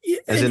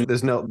 as in,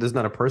 there's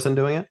not a person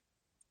doing it?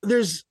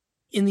 There's,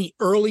 in the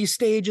early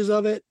stages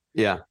of it,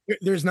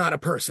 there's not a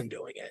person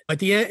doing it.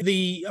 But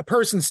a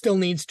person still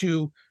needs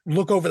to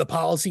look over the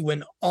policy when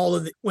the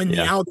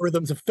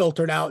algorithms have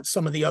filtered out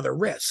some of the other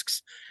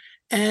risks.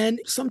 And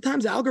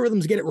sometimes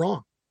algorithms get it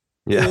wrong.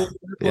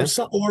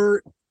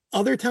 Or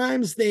other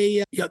times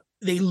they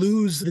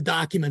lose the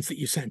documents that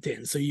you sent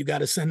in, so you got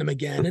to send them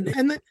again,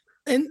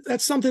 and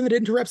that's something that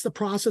interrupts the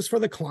process for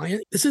the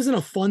client. This isn't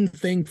a fun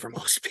thing for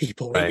most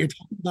people, right? You're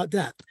talking about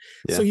death,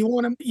 so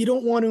you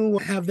don't want to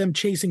have them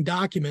chasing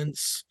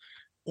documents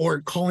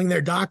or calling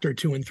their doctor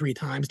 2 and 3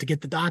 times to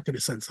get the doctor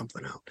to send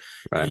something out.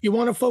 Right. You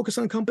want to focus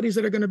on companies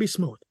that are going to be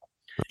smooth.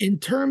 In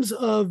terms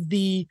of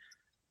the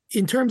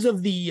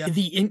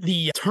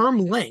term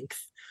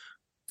length.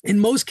 In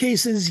most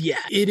cases,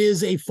 it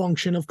is a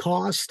function of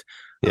cost.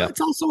 It's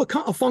also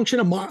a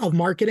function of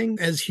marketing.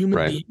 As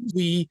human beings,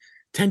 we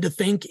tend to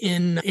think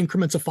in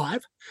increments of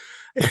 5.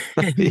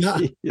 And,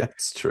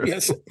 it's true.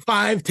 Yes,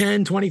 5,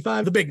 10,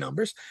 25, the big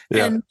numbers.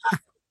 And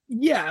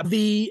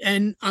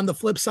and on the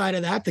flip side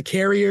of that, the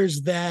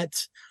carriers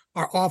that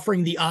are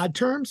offering the odd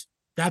terms,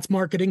 that's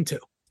marketing too.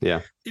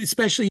 Yeah.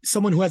 Especially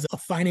someone who has a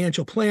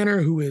financial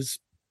planner who has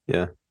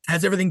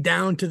everything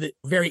down to the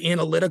very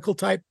analytical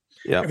type.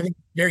 Everything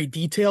very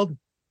detailed.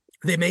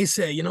 They may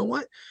say, you know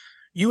what?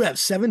 You have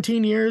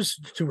 17 years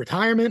to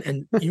retirement,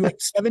 and you have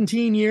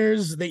 17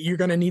 years that you're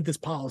going to need this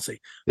policy.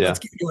 Let's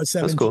give you a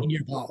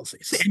 17-year policy.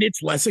 And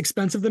it's less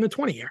expensive than a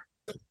 20-year.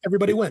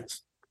 Everybody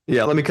wins.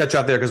 Yeah, let me cut you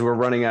off there because we're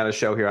running out of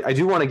show here. I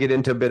do want to get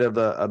into a bit of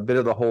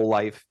the whole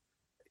life.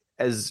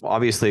 As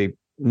obviously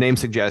name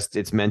suggests,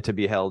 it's meant to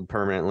be held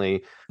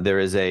permanently.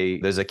 There's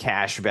a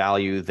cash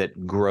value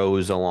that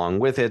grows along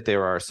with it.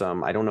 There are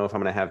some, I don't know if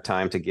I'm going to have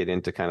time to get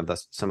into kind of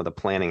some of the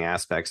planning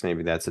aspects.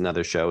 Maybe that's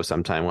another show.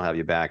 Sometime we'll have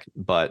you back.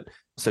 But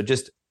so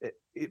just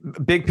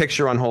big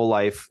picture on whole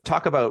life,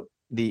 talk about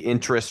the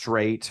interest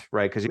rate,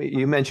 right? Because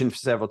you mentioned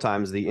several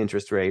times the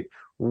interest rate.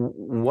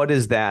 What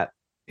is that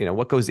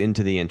what goes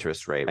into the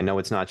interest rate? I know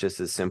it's not just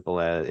as simple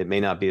as, it may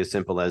not be as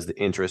simple as the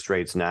interest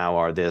rates now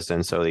are this,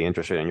 and so the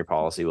interest rate on your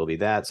policy will be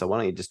that. So why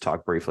don't you just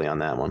talk briefly on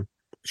that one?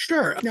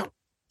 Sure. Now,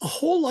 a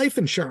whole life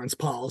insurance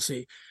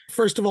policy,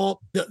 first of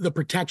all, the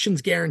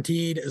protection's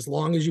guaranteed. As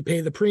long as you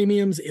pay the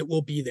premiums, it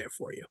will be there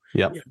for you.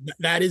 Yep.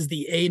 That is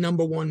the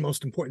number one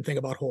most important thing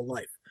about whole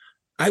life.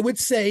 I would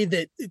say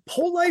that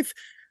whole life,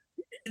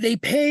 they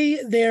pay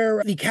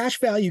the cash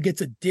value gets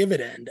a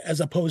dividend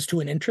as opposed to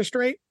an interest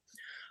rate.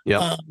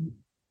 Yeah.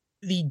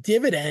 The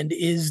dividend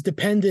is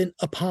dependent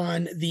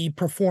upon the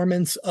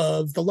performance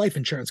of the life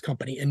insurance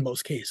company in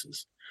most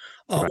cases.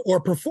 Right.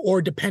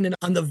 Or dependent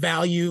on the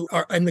value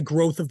and the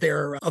growth of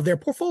their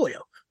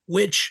portfolio,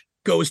 which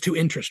goes to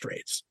interest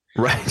rates.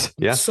 Right.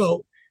 Yeah.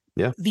 So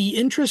the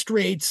interest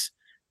rates,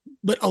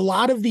 but a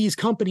lot of these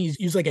companies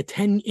use like a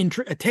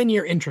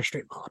 10-year interest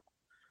rate model.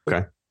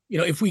 Okay.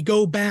 If we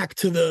go back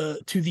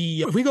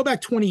if we go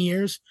back 20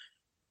 years,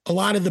 a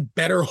lot of the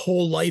better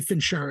whole life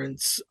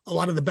insurance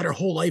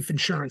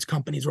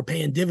companies were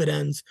paying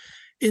dividends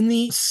in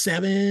the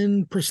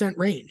 7%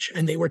 range,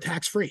 and they were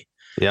tax-free.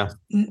 Yeah.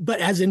 But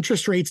as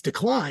interest rates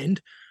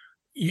declined,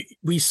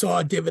 we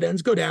saw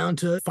dividends go down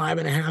to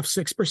 5.5%,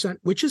 6%,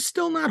 which is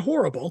still not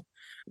horrible.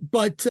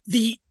 But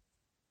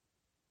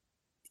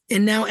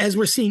and now as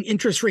we're seeing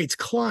interest rates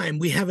climb,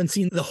 we haven't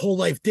seen the whole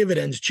life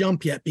dividends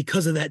jump yet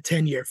because of that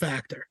 10-year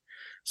factor.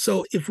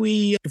 So if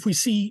we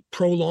see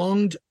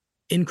prolonged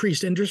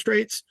increased interest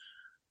rates,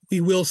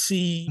 we will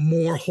see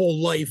more whole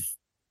life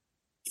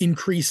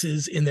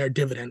increases in their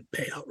dividend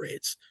payout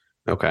rates.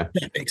 Okay.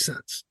 That makes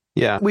sense.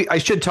 Yeah, I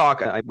should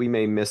talk. We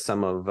may miss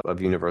some of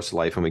universal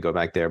life when we go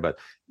back there, but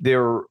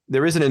there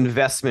is an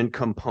investment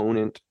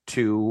component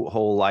to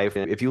whole life.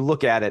 And if you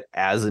look at it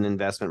as an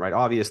investment, right?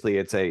 Obviously,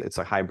 it's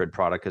a hybrid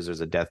product because there's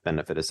a death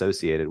benefit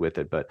associated with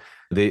it. But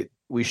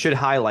we should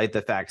highlight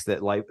the fact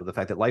that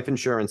life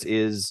insurance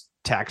is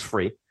tax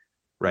free,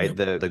 right?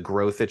 Yep. The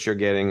growth that you're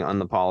getting on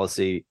the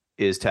policy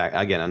is tax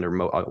again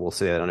we'll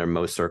say that under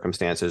most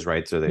circumstances,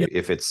 right? So that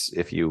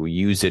if you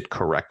use it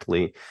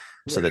correctly.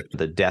 So that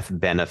the death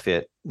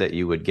benefit that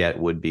you would get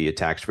would be a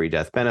tax-free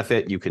death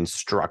benefit. You can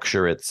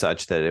structure it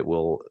such that it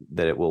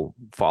will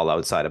fall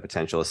outside of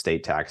potential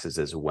estate taxes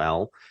as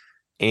well.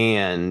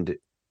 And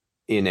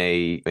in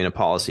a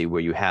policy where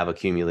you have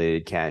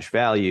accumulated cash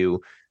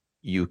value,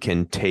 you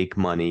can take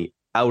money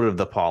out of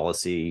the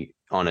policy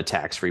on a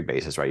tax-free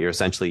basis, right?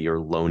 You're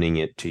loaning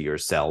it to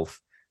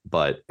yourself.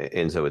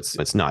 And so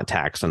it's not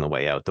taxed on the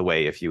way out. The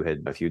way if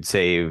you'd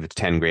saved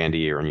 10 grand a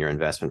year in your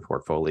investment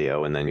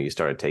portfolio and then you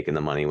started taking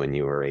the money when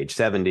you were age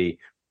 70,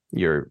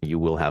 you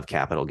will have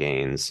capital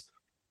gains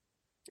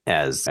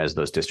as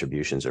those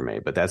distributions are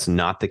made. But that's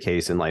not the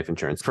case in life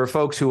insurance. For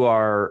folks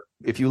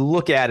if you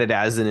look at it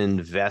as an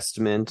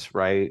investment,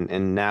 right?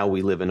 And now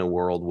we live in a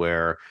world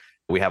where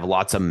we have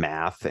lots of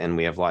math and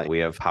we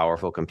have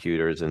powerful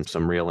computers and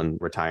some real and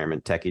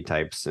retirement techie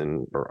types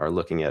and are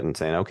looking at it and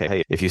saying, okay,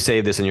 hey, if you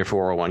save this in your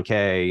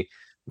 401k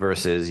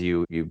versus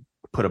you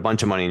put a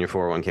bunch of money in your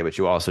 401k, but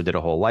you also did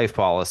a whole life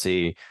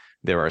policy,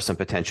 there are some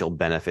potential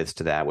benefits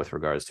to that with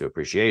regards to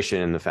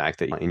appreciation and the fact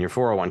that in your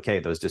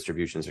 401k, those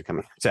distributions are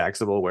coming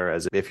taxable.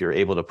 Whereas if you're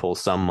able to pull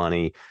some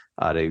money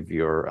out of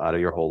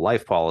your whole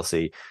life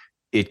policy,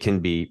 it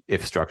can be,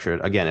 if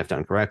structured, again, if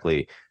done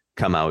correctly,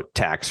 come out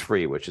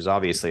tax-free, which is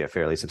obviously a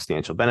fairly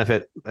substantial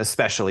benefit,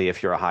 especially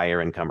if you're a higher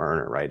income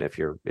earner, right? If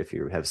you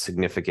have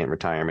significant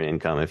retirement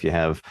income, if you're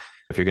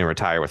going to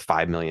retire with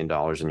 $5 million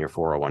in your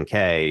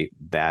 401k,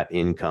 that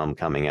income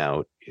coming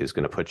out is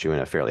going to put you in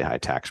a fairly high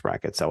tax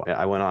bracket. So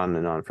I went on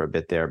and on for a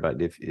bit there, but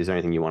is there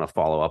anything you want to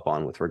follow up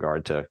on with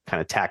regard to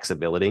kind of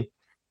taxability?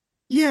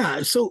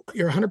 Yeah, so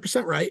you're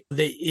 100% right.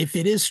 If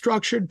it is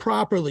structured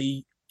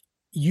properly,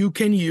 you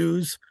can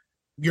use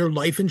your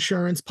life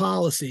insurance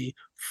policy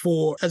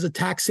as a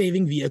tax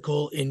saving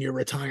vehicle in your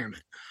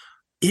retirement.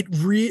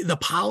 The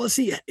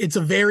policy, it's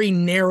a very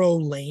narrow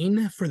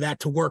lane for that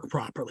to work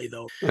properly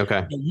though.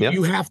 Okay.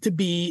 You have to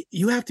be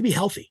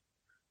healthy.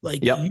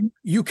 Like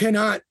you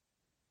cannot,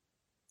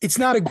 it's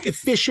not an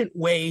efficient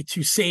way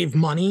to save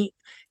money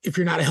if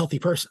you're not a healthy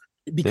person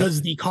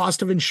because the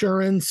cost of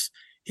insurance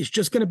is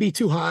just going to be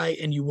too high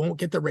and you won't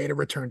get the rate of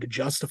return to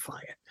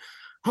justify it.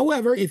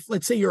 However, if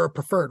let's say you're a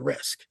preferred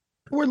risk,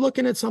 we're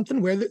looking at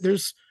something where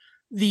there's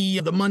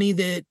the money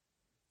that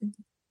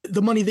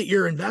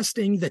you're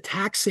investing, the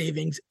tax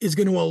savings is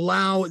going to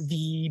allow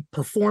the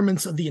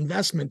performance of the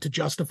investment to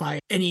justify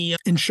any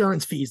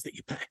insurance fees that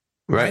you pay,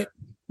 right?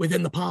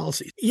 Within the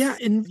policy. Yeah.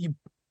 And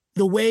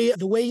the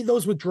way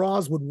those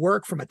withdrawals would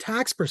work from a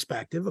tax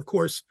perspective, of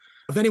course,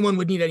 if anyone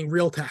would need any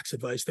real tax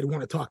advice, they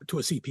want to talk to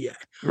a CPA.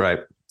 Right.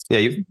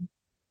 Yeah.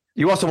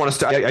 You also want to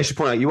start, I should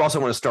point out, you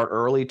also want to start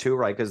early too,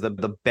 right? Because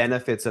the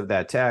benefits of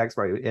that tax,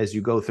 right? As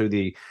you go through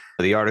the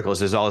articles,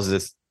 there's all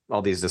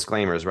these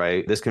disclaimers,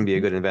 right? This can be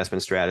a good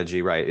investment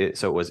strategy, right?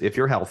 So it was if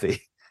you're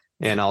healthy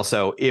and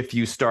also if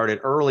you started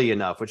early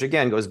enough, which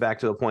again goes back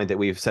to the point that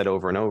we've said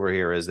over and over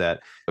here is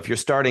that if you're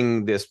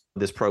starting this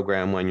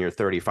program when you're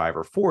 35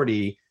 or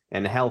 40,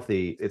 and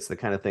healthy, it's the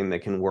kind of thing that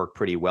can work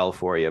pretty well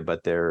for you.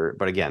 But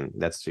again,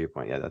 that's to your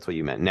point. Yeah, that's what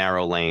you meant.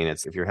 Narrow lane.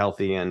 It's if you're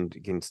healthy and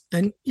you can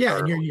and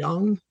you're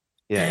young.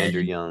 Yeah, and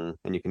you're young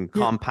and you can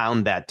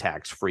compound that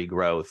tax-free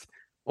growth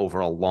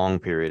over a long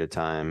period of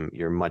time,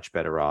 you're much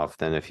better off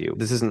than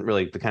this isn't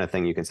really the kind of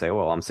thing you can say,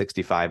 well, I'm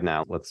 65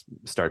 now. Let's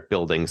start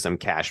building some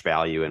cash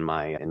value in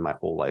my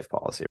whole life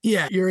policy.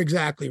 Yeah, you're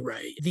exactly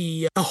right.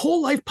 The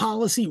whole life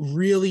policy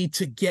really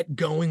to get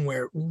going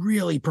where it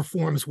really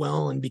performs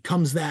well and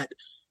becomes that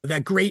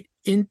great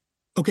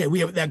we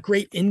have that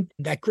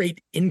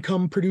great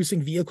income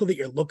producing vehicle that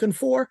you're looking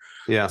for.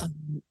 Yeah.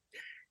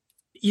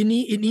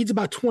 It needs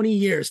about 20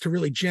 years to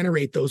really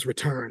generate those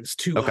returns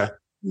to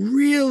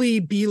really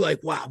be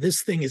like, wow,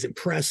 this thing is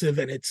impressive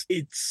and it's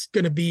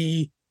going to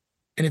be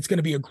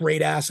a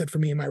great asset for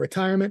me in my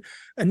retirement.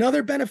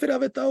 Another benefit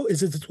of it though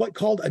is it's what's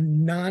called a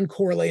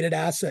non-correlated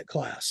asset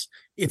class.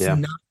 It's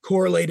not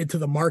correlated to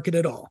the market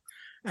at all.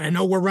 And I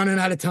know we're running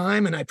out of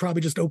time, and I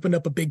probably just opened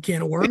up a big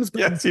can of worms. But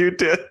yes, you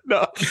did.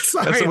 No,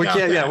 sorry we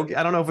can't. that. Yeah,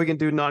 I don't know if we can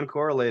do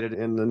non-correlated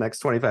in the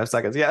next 25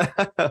 seconds. Yeah.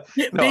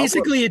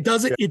 Basically, it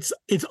doesn't. Yeah.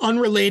 It's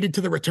unrelated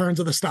to the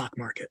returns of the stock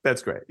market.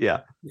 That's great.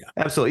 Yeah,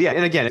 absolutely. Yeah,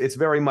 and again, it's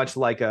very much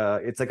like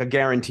a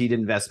guaranteed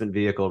investment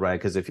vehicle, right?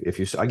 Because if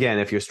you're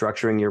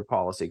structuring your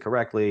policy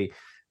correctly,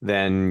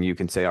 then you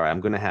can say, all right,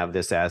 I'm going to have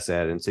this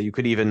asset. And so you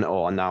could even,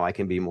 now I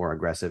can be more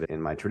aggressive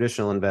in my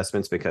traditional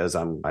investments because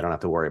I don't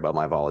have to worry about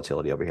my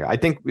volatility over here. I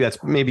think that's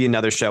maybe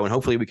another show, and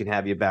hopefully we can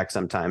have you back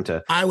sometime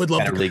to I would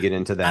love to really get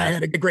into that. I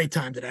had a great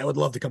time today. I would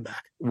love to come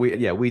back.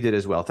 We did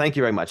as well. Thank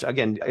you very much.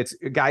 Again, it's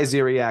Guy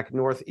Ziriak,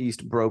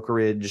 Northeast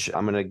Brokerage.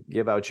 I'm going to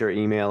give out your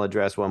email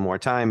address one more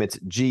time. It's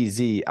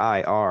GZIRIAK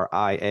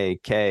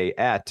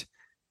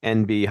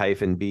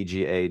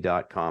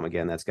 @nb-bga.com.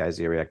 Again, that's Guy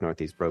Ziriak,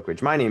 Northeast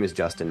Brokerage. My name is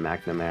Justin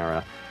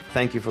McNamara.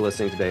 Thank you for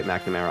listening today at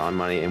McNamara on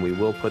Money, and we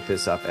will put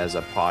this up as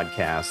a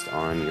podcast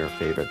on your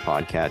favorite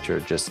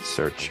podcatcher. Just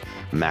search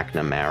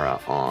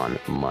McNamara on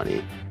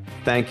Money.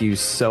 Thank you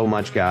so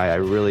much, Guy. I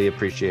really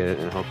appreciate it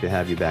and hope to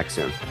have you back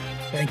soon.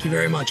 Thank you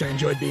very much. I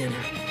enjoyed being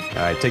here. All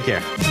right, take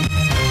care.